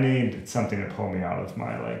 I need something to pull me out of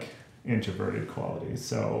my introverted qualities.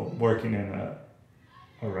 So working in a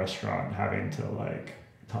restaurant, having to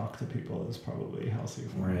talk to people is probably healthy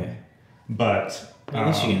for me. But at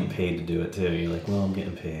least you're getting paid to do it too. You're like, well, I'm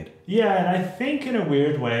getting paid. Yeah, and I think in a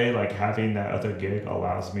weird way, having that other gig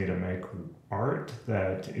allows me to make art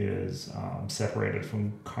that is separated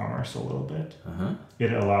from commerce a little bit. Uh-huh.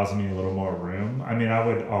 It allows me a little more room. I mean, I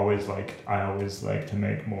always like to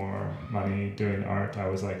make more money doing art. I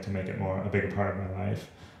always like to make it a bigger part of my life.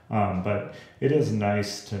 But it is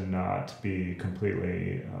nice to not be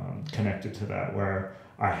completely connected to that, where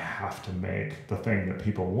I have to make the thing that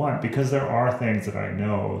people want, because there are things that I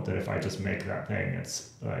know that if I just make that thing,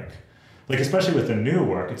 it's like especially with the new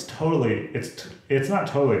work, it's not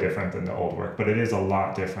totally different than the old work, but it is a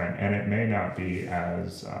lot different, and it may not be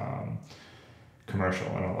as commercial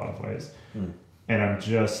in a lot of ways. And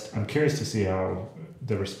I'm curious to see how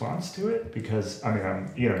the response to it, because I mean,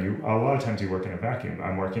 a lot of times you work in a vacuum.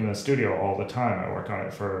 I'm working in a studio all the time. I work on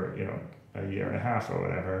it for a year and a half or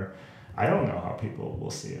whatever. I don't know how people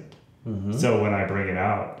will see it. So when I bring it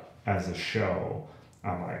out as a show,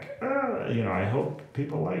 I'm like, I hope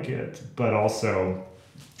people like it. But also,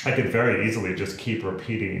 I could very easily just keep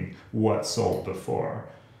repeating what sold before.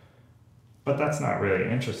 But that's not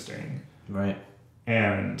really interesting. Right.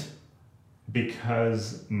 And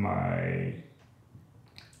because my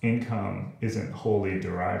income isn't wholly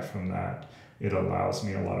derived from that, it allows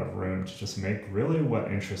me a lot of room to just make really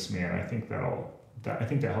what interests me. And I think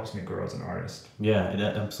that helps me grow as an artist. Yeah, it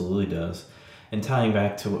absolutely does. And tying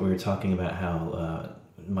back to what we were talking about, how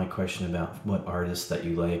my question about what artists that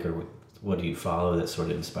you like or what do you follow that sort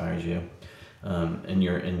of inspires you, and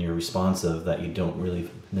your response of that you don't really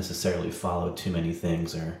necessarily follow too many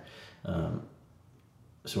things or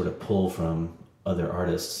sort of pull from other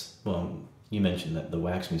artists. Well, you mentioned that the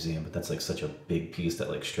Wax Museum, but that's like such a big piece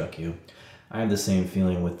that like struck you. I have the same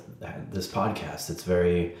feeling with this podcast.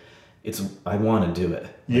 I want to do it.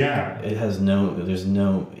 Yeah. There's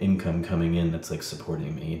no income coming in that's like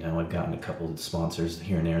supporting me. I've gotten a couple of sponsors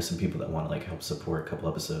here and there, some people that want to like help support a couple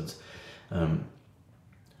episodes.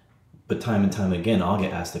 But time and time again, I'll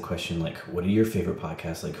get asked the question like, what are your favorite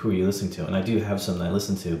podcasts? Like, who are you listening to? And I do have some that I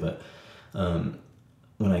listen to, but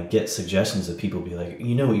when I get suggestions of people be like,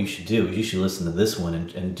 what you should do is you should listen to this one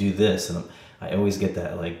and do this. And I always get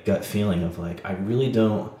that like gut feeling of like, I really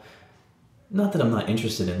don't, not that I'm not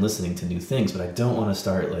interested in listening to new things, but I don't want to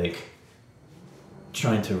start like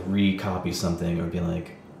trying to recopy something or be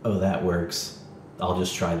like, oh, that works. I'll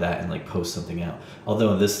just try that and like post something out.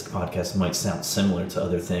 Although this podcast might sound similar to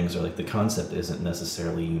other things, or like the concept isn't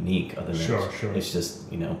necessarily unique other than sure. It's just,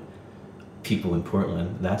 people in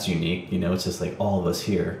Portland, that's unique. It's just like all of us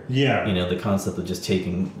here. Yeah. The concept of just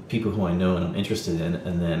taking people who I know and I'm interested in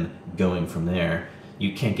and then going from there,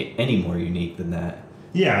 you can't get any more unique than that.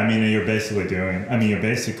 Yeah, you're basically doing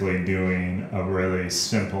a really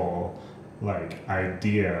simple like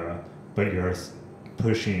idea, but you're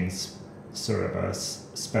pushing sort of a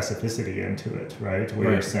specificity into it, right?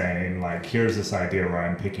 Where you're saying like, here's this idea where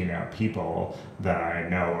I'm picking out people that I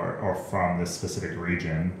know or from this specific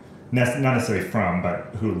region, not necessarily from,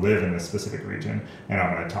 but who live in this specific region, and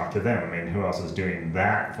I'm going to talk to them. Who else is doing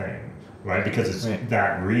that thing, right? Because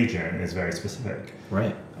that region is very specific.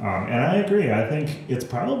 Right. And I agree. I think it's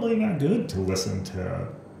probably not good to listen to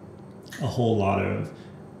a whole lot of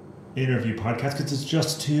interview podcasts because it's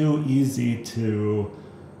just too easy to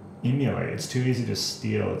emulate. It's too easy to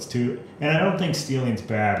steal. And I don't think stealing's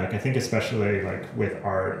bad. Like I think especially like with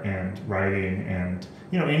art and writing and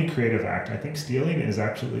any creative act, I think stealing is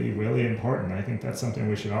actually really important. I think that's something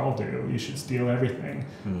we should all do. You should steal everything.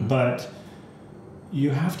 Mm-hmm. But you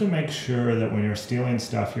have to make sure that when you're stealing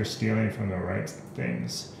stuff, you're stealing from the right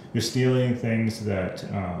things. You're stealing things that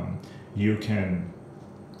you can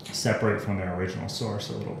separate from their original source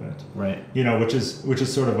a little bit. Right. Which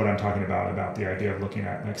is sort of what I'm talking about the idea of looking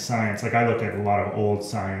at like science. Like I look at a lot of old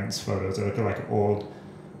science photos. I look at like old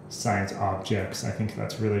science objects. I think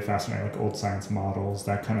that's really fascinating. Like old science models,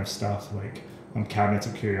 that kind of stuff. Like Cabinets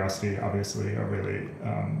of Curiosity, obviously, are really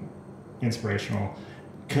inspirational.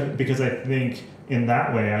 Because I think in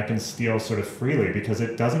that way I can steal sort of freely because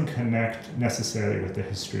it doesn't connect necessarily with the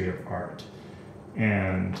history of art.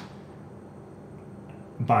 And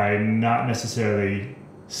by not necessarily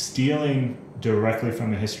stealing directly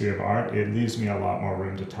from the history of art, it leaves me a lot more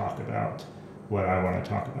room to talk about what I want to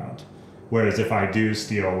talk about. Whereas if I do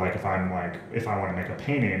steal, like if I want to make a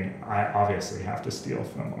painting, I obviously have to steal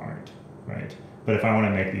from art, right? But if I want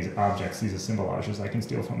to make these objects, these assemblages, I can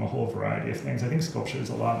steal from a whole variety of things. I think sculpture is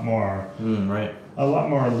a lot more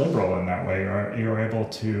liberal in that way. You're able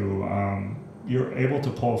to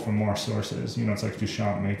pull from more sources. It's like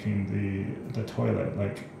Duchamp making the toilet,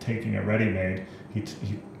 like taking a ready-made. He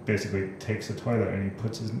basically takes a toilet and he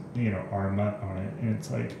puts his armut on it, and it's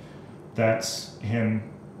like that's him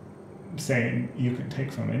saying you can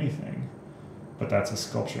take from anything, but that's a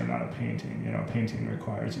sculpture, not a painting. Painting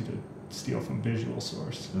requires you to steal from visual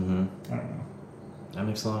source. Mm-hmm. I don't know. That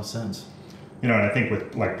makes a lot of sense. And I think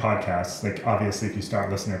with like podcasts, like obviously if you start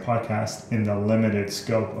listening to podcasts in the limited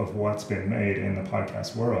scope of what's been made in the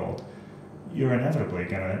podcast world, you're inevitably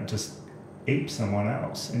gonna just ape someone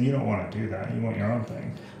else, and you don't want to do that. You want your own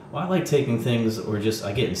thing. Well, I like taking things, or just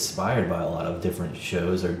I get inspired by a lot of different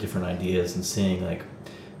shows or different ideas, and seeing like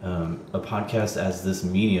a podcast as this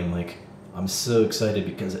medium. Like, I'm so excited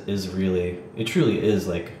because it truly is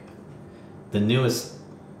like the newest.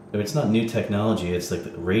 It's not new technology. It's like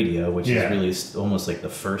the radio, which is really almost like the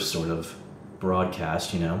first sort of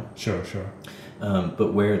broadcast. Sure.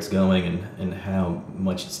 But where it's going and how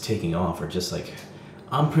much it's taking off, or just like.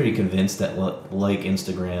 I'm pretty convinced that like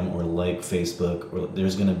Instagram or like Facebook, or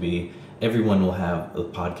there's going to be, everyone will have a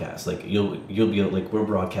podcast. Like you'll be like, we're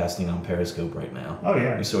broadcasting on Periscope right now. Oh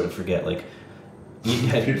yeah. You sort of forget like.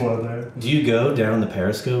 People are there. Do you go down the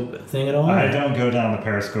Periscope thing at all? I don't go down the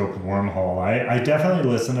Periscope wormhole. I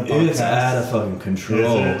definitely listen to podcasts. It's out of fucking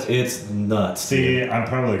control. It's nuts. See, dude. I'm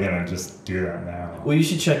probably gonna just do that now. Well, you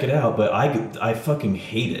should check it out, but I fucking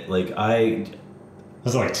hate it. Like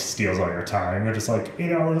This like steals all your time. You're just like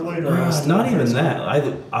 8 hours later. Not even that.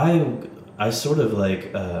 I sort of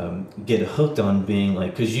like get hooked on being like,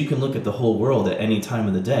 because you can look at the whole world at any time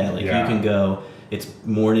of the day. Like you can go, it's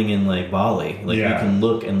morning in like Bali. Like you can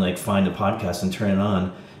look and like find a podcast and turn it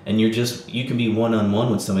on, and you can be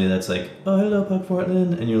one-on-one with somebody that's like, oh hello Puck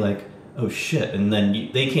Portland, and you're like, oh shit, and then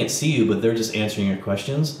they can't see you, but they're just answering your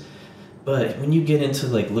questions. But when you get into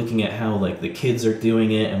like looking at how like the kids are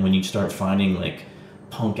doing it, and when you start finding like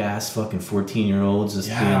punk ass fucking 14-year-olds just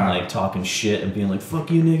being like talking shit and being like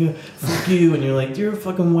fuck you nigga, fuck you, and you're like, you're a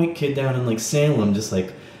fucking white kid down in like Salem just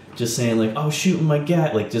saying like, oh shooting my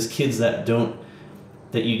gat, like just kids that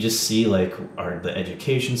you just see like are the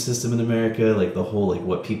education system in America, like the whole like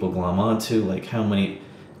what people glom onto, like how many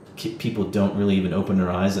people don't really even open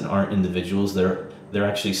their eyes and aren't individuals. They're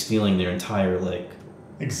actually stealing their entire like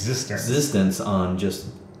existence on just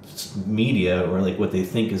media, or like what they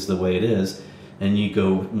think is the way it is. And you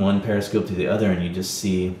go one Periscope to the other, and you just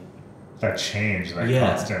see that change, that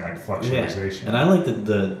constant like fluctuation. And I like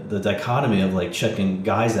the dichotomy of like checking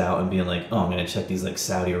guys out and being like, oh, I'm gonna check these like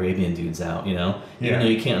Saudi Arabian dudes out, even though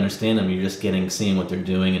you can't understand them, you're just seeing what they're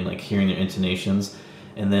doing and like hearing their intonations.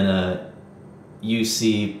 And then you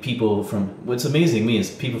see people from, what's amazing to me is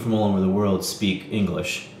people from all over the world speak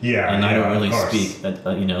English. And I don't really speak,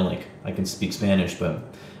 like I can speak Spanish, but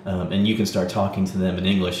and you can start talking to them in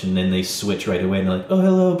English, and then they switch right away, and they're like, oh,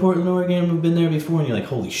 hello, Portland, Oregon, we've been there before, and you're like,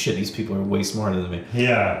 holy shit, these people are way smarter than me.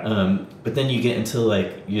 But then you get into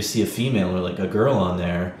like, you see a female or like a girl on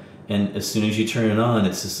there, and as soon as you turn it on,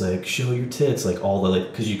 it's just like, show your tits, like all the, like,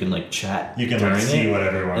 because you can like chat. You can like see what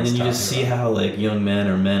everyone's and then you just see about. how like young men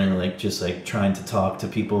are like just like trying to talk to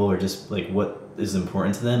people, or just like what is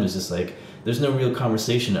important to them is just like, there's no real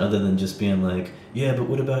conversation other than just being like, yeah, but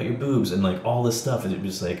what about your boobs, and like all this stuff. And it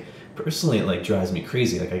just like, personally, it like drives me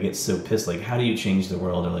crazy. Like I get so pissed. Like, how do you change the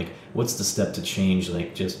world, or like what's the step to change?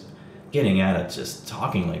 Like just getting at it, just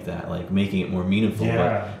talking like that, like making it more meaningful.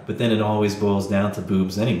 But then it always boils down to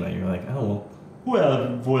boobs anyway. You're like, oh well,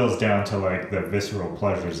 it boils down to like the visceral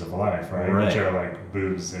pleasures of life, right? Which are like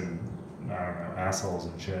boobs and I don't know, assholes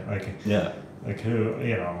and shit. Like like who,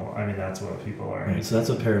 I mean, that's what people are. Right, so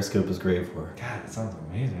that's what Periscope is great for. God, that sounds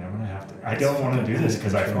amazing. I'm gonna have to. I don't want to do this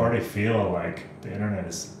because I already feel like the internet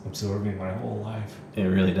is absorbing my whole life. It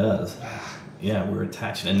really does. Yeah, we're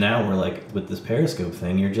attached, and now we're like with this Periscope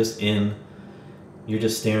thing. You're just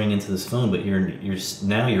staring into this phone, but you're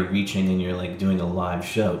reaching, and you're like doing a live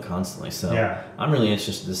show constantly. So I'm really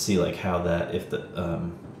interested to see like how that, if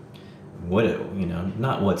the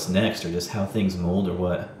not what's next, or just how things mold, or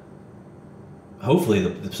what.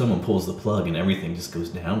 Hopefully someone pulls the plug and everything just goes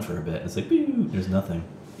down for a bit. It's like, there's nothing.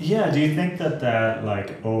 Yeah, do you think that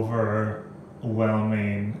like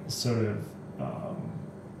overwhelming sort of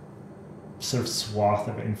swath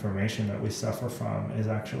of information that we suffer from is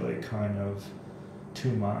actually kind of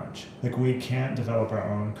too much? Like, we can't develop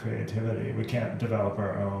our own creativity. We can't develop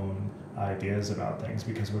our own ideas about things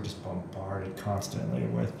because we're just bombarded constantly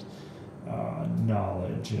with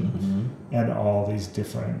knowledge and all these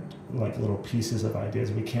different like little pieces of ideas.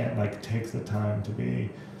 We can't like take the time to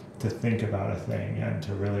think about a thing and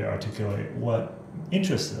to really articulate what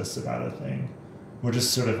interests us about a thing. We're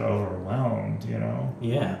just sort of overwhelmed,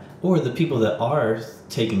 Yeah. Or the people that are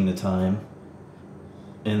taking the time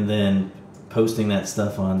and then posting that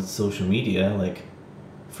stuff on social media, like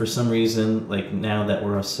for some reason, like now that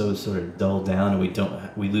we're so sort of dulled down and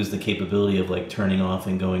we lose the capability of like turning off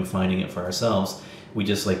and finding it for ourselves. We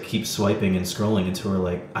just like keep swiping and scrolling until we're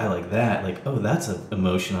like, I like that. Like, oh, that's an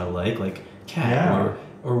emotion I like cat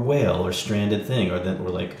or whale or stranded thing. Or then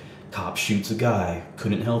we're like, cop shoots a guy,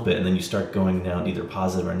 couldn't help it. And then you start going down either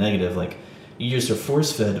positive or negative. Like, you just are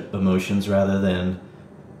force-fed emotions rather than,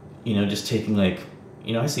 just taking like,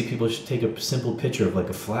 I see people take a simple picture of like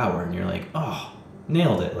a flower and you're like, oh,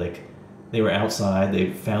 nailed it. Like they were outside,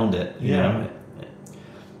 they found it, you know.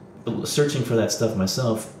 But searching for that stuff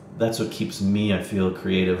myself, that's what keeps me, I feel,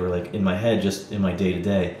 creative, or like in my head, just in my day to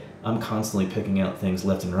day. I'm constantly picking out things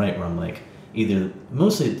left and right where I'm like, either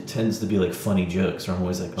mostly it tends to be like funny jokes, or I'm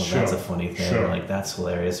always like, oh, that's a funny thing, or like that's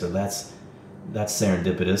hilarious, or that's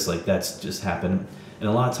serendipitous, like that's just happened. And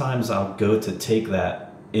a lot of times I'll go to take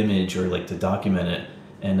that image or like to document it,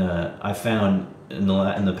 and I found in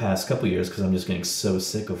the past couple of years, because I'm just getting so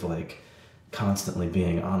sick of like constantly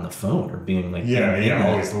being on the phone or being like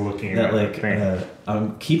always looking at like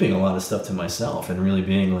I'm keeping a lot of stuff to myself and really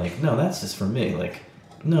being like, no, that's just for me. Like,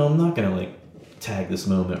 no, I'm not gonna like tag this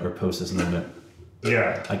moment or post this moment.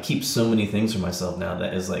 Yeah, I keep so many things for myself now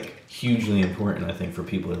that is like hugely important, I think, for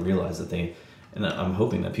people to realize that they, and I'm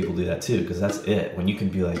hoping that people do that too, because that's it. When you can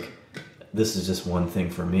be like, this is just one thing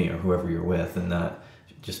for me or whoever you're with, and not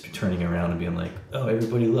just turning around and being like, oh,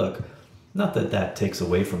 everybody look. Not that that takes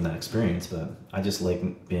away from that experience, but I just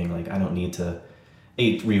like being like, I don't need to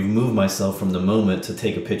remove myself from the moment to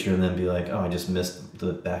take a picture and then be like, oh, I just missed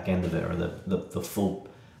the back end of it, or the full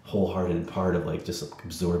wholehearted part of like just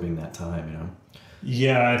absorbing that time, you know?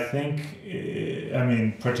 Yeah, I think, I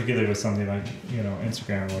mean, particularly with something like, you know,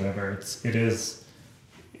 Instagram or whatever, it is,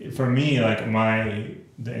 for me, like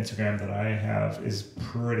the Instagram that I have is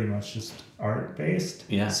pretty much just art based.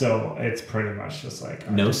 Yeah. So it's pretty much just like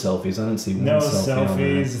no selfies. I didn't see one no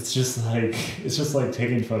selfies. It's just like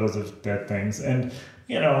taking photos of dead things, and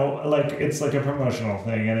you know, like it's like a promotional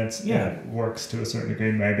thing, and it works to a certain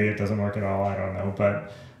degree. Maybe it doesn't work at all. I don't know,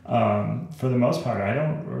 but for the most part, I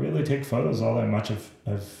don't really take photos all that much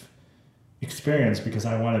of experience, because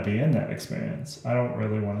I want to be in that experience. I don't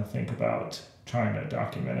really want to think about trying to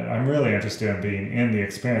document it. I'm really interested in being in the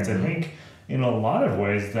experience. I think in a lot of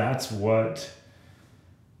ways that's what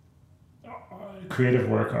creative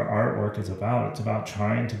work or artwork is about. It's about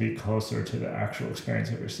trying to be closer to the actual experience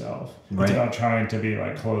of yourself. Right. It's about trying to be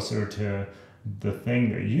like closer to the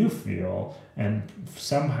thing that you feel, and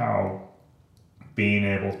somehow being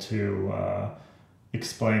able to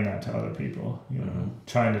explain that to other people, you know,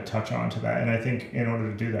 trying to touch on to that. And I think in order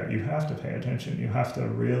to do that, you have to pay attention. You have to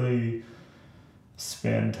really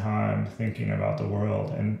spend time thinking about the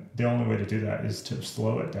world. And the only way to do that is to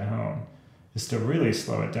slow it down, is to really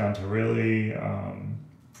slow it down, to really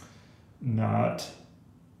not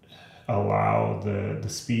allow the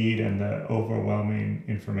speed and the overwhelming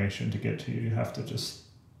information to get to you. You have to just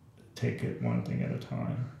take it one thing at a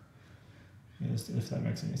time, if that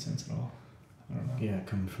makes any sense at all. I don't know. Yeah,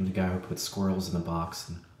 coming from the guy who puts squirrels in a box.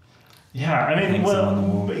 And yeah, I mean,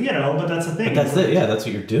 but, you know, but that's the thing. But that's it. Yeah, that's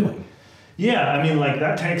what you're doing. Yeah, I mean, like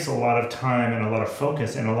that takes a lot of time and a lot of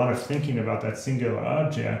focus and a lot of thinking about that singular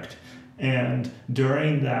object. And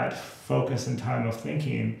during that focus and time of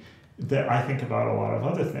thinking, that I think about a lot of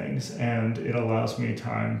other things, and it allows me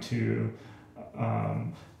time to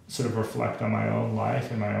sort of reflect on my own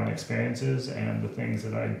life and my own experiences and the things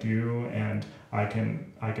that I do, and I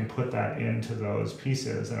can put that into those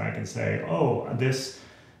pieces, and I can say, oh, this,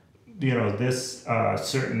 you know, this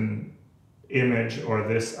certain image or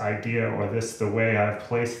this idea or this, the way I've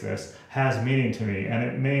placed this has meaning to me, and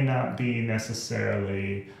it may not be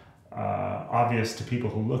necessarily obvious to people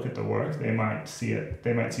who look at the work. They might see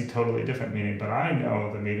totally different meaning, but I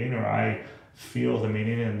know the meaning, or I feel the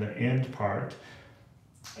meaning in the end part,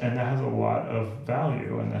 and that has a lot of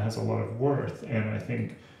value and that has a lot of worth. And I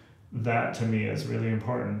think that to me is really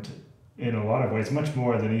important in a lot of ways, much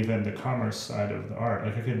more than even the commerce side of the art.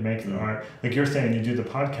 Like I could make the art, like you're saying, you do the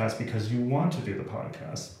podcast because you want to do the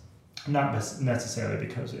podcast, not necessarily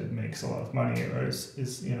because it makes a lot of money or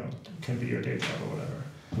is you know, can be your day job or whatever.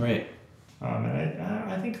 Right. And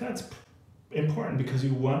I think that's important, because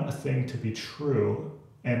you want a thing to be true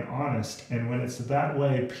and honest, and when it's that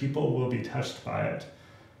way, people will be touched by it,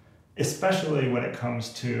 especially when it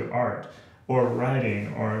comes to art or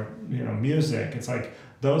writing or, you know, music. It's like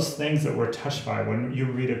those things that we're touched by when you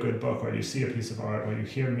read a good book or you see a piece of art or you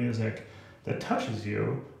hear music that touches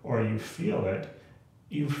you or you feel it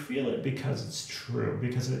because it's true,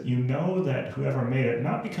 because you know that whoever made it,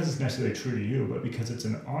 not because it's necessarily true to you, but because it's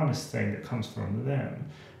an honest thing that comes from them.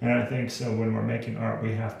 And I think so when we're making art,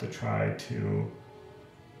 we have to try to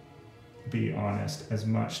be honest as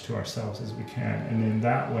much to ourselves as we can, and in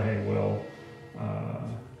that way we'll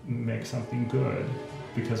make something good,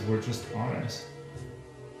 because we're just honest.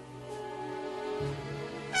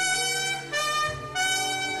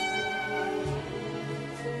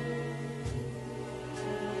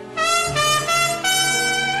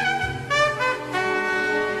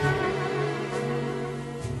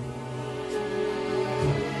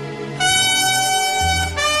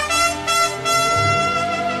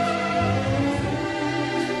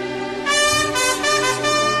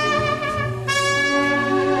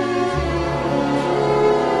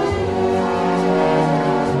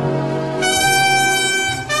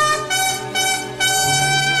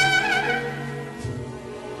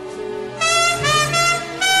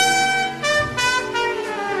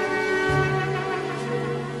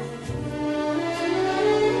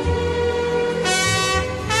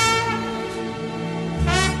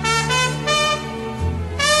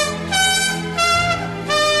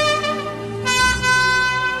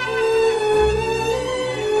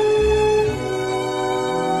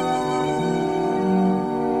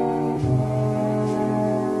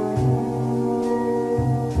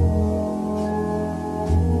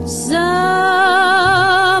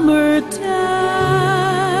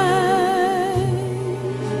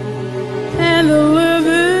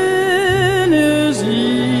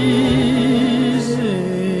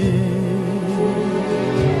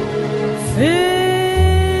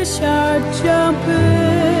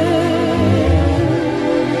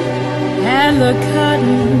 the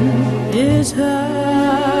cotton is high.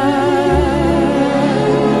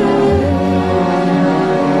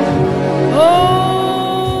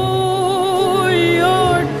 Oh,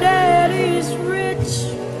 your daddy's rich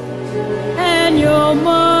and your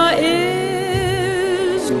ma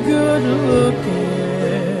is good looking.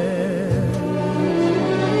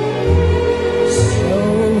 So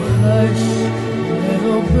hush,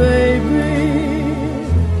 little baby,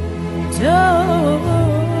 don't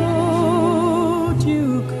you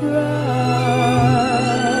cry.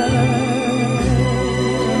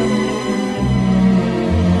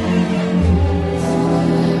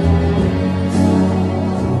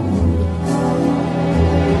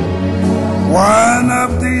 One of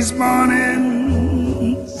these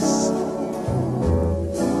mornings,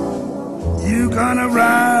 you gonna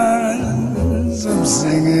rise up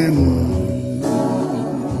singing.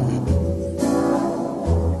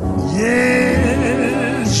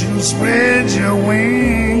 Yes, you spread your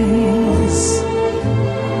wings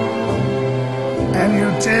and you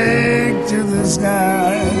take to the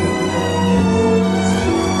sky.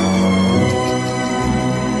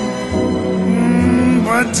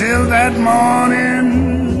 But till that morning,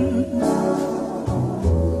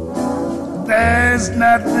 there's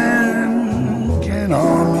nothing can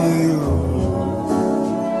harm you.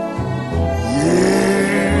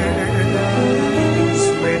 Yes,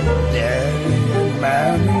 with Daddy and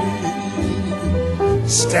Mommy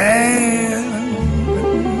standing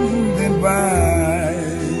by.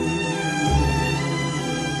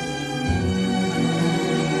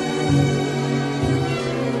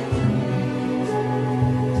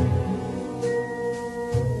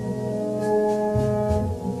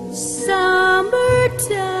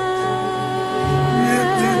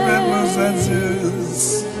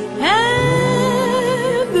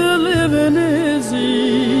 And the living is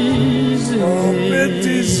easy.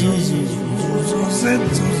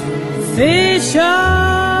 Fish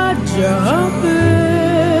are jumping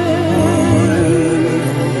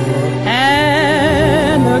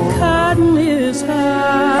and the cotton is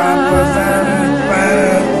high.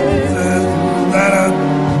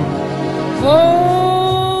 Oh,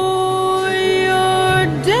 your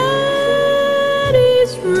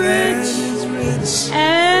daddy's rich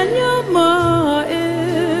and your ma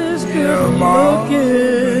is good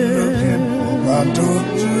looking. Why don't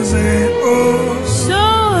you say, oh? So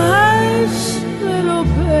hush, little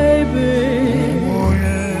baby. Oh,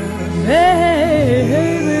 yeah.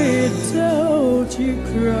 Baby, don't you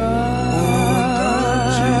cry.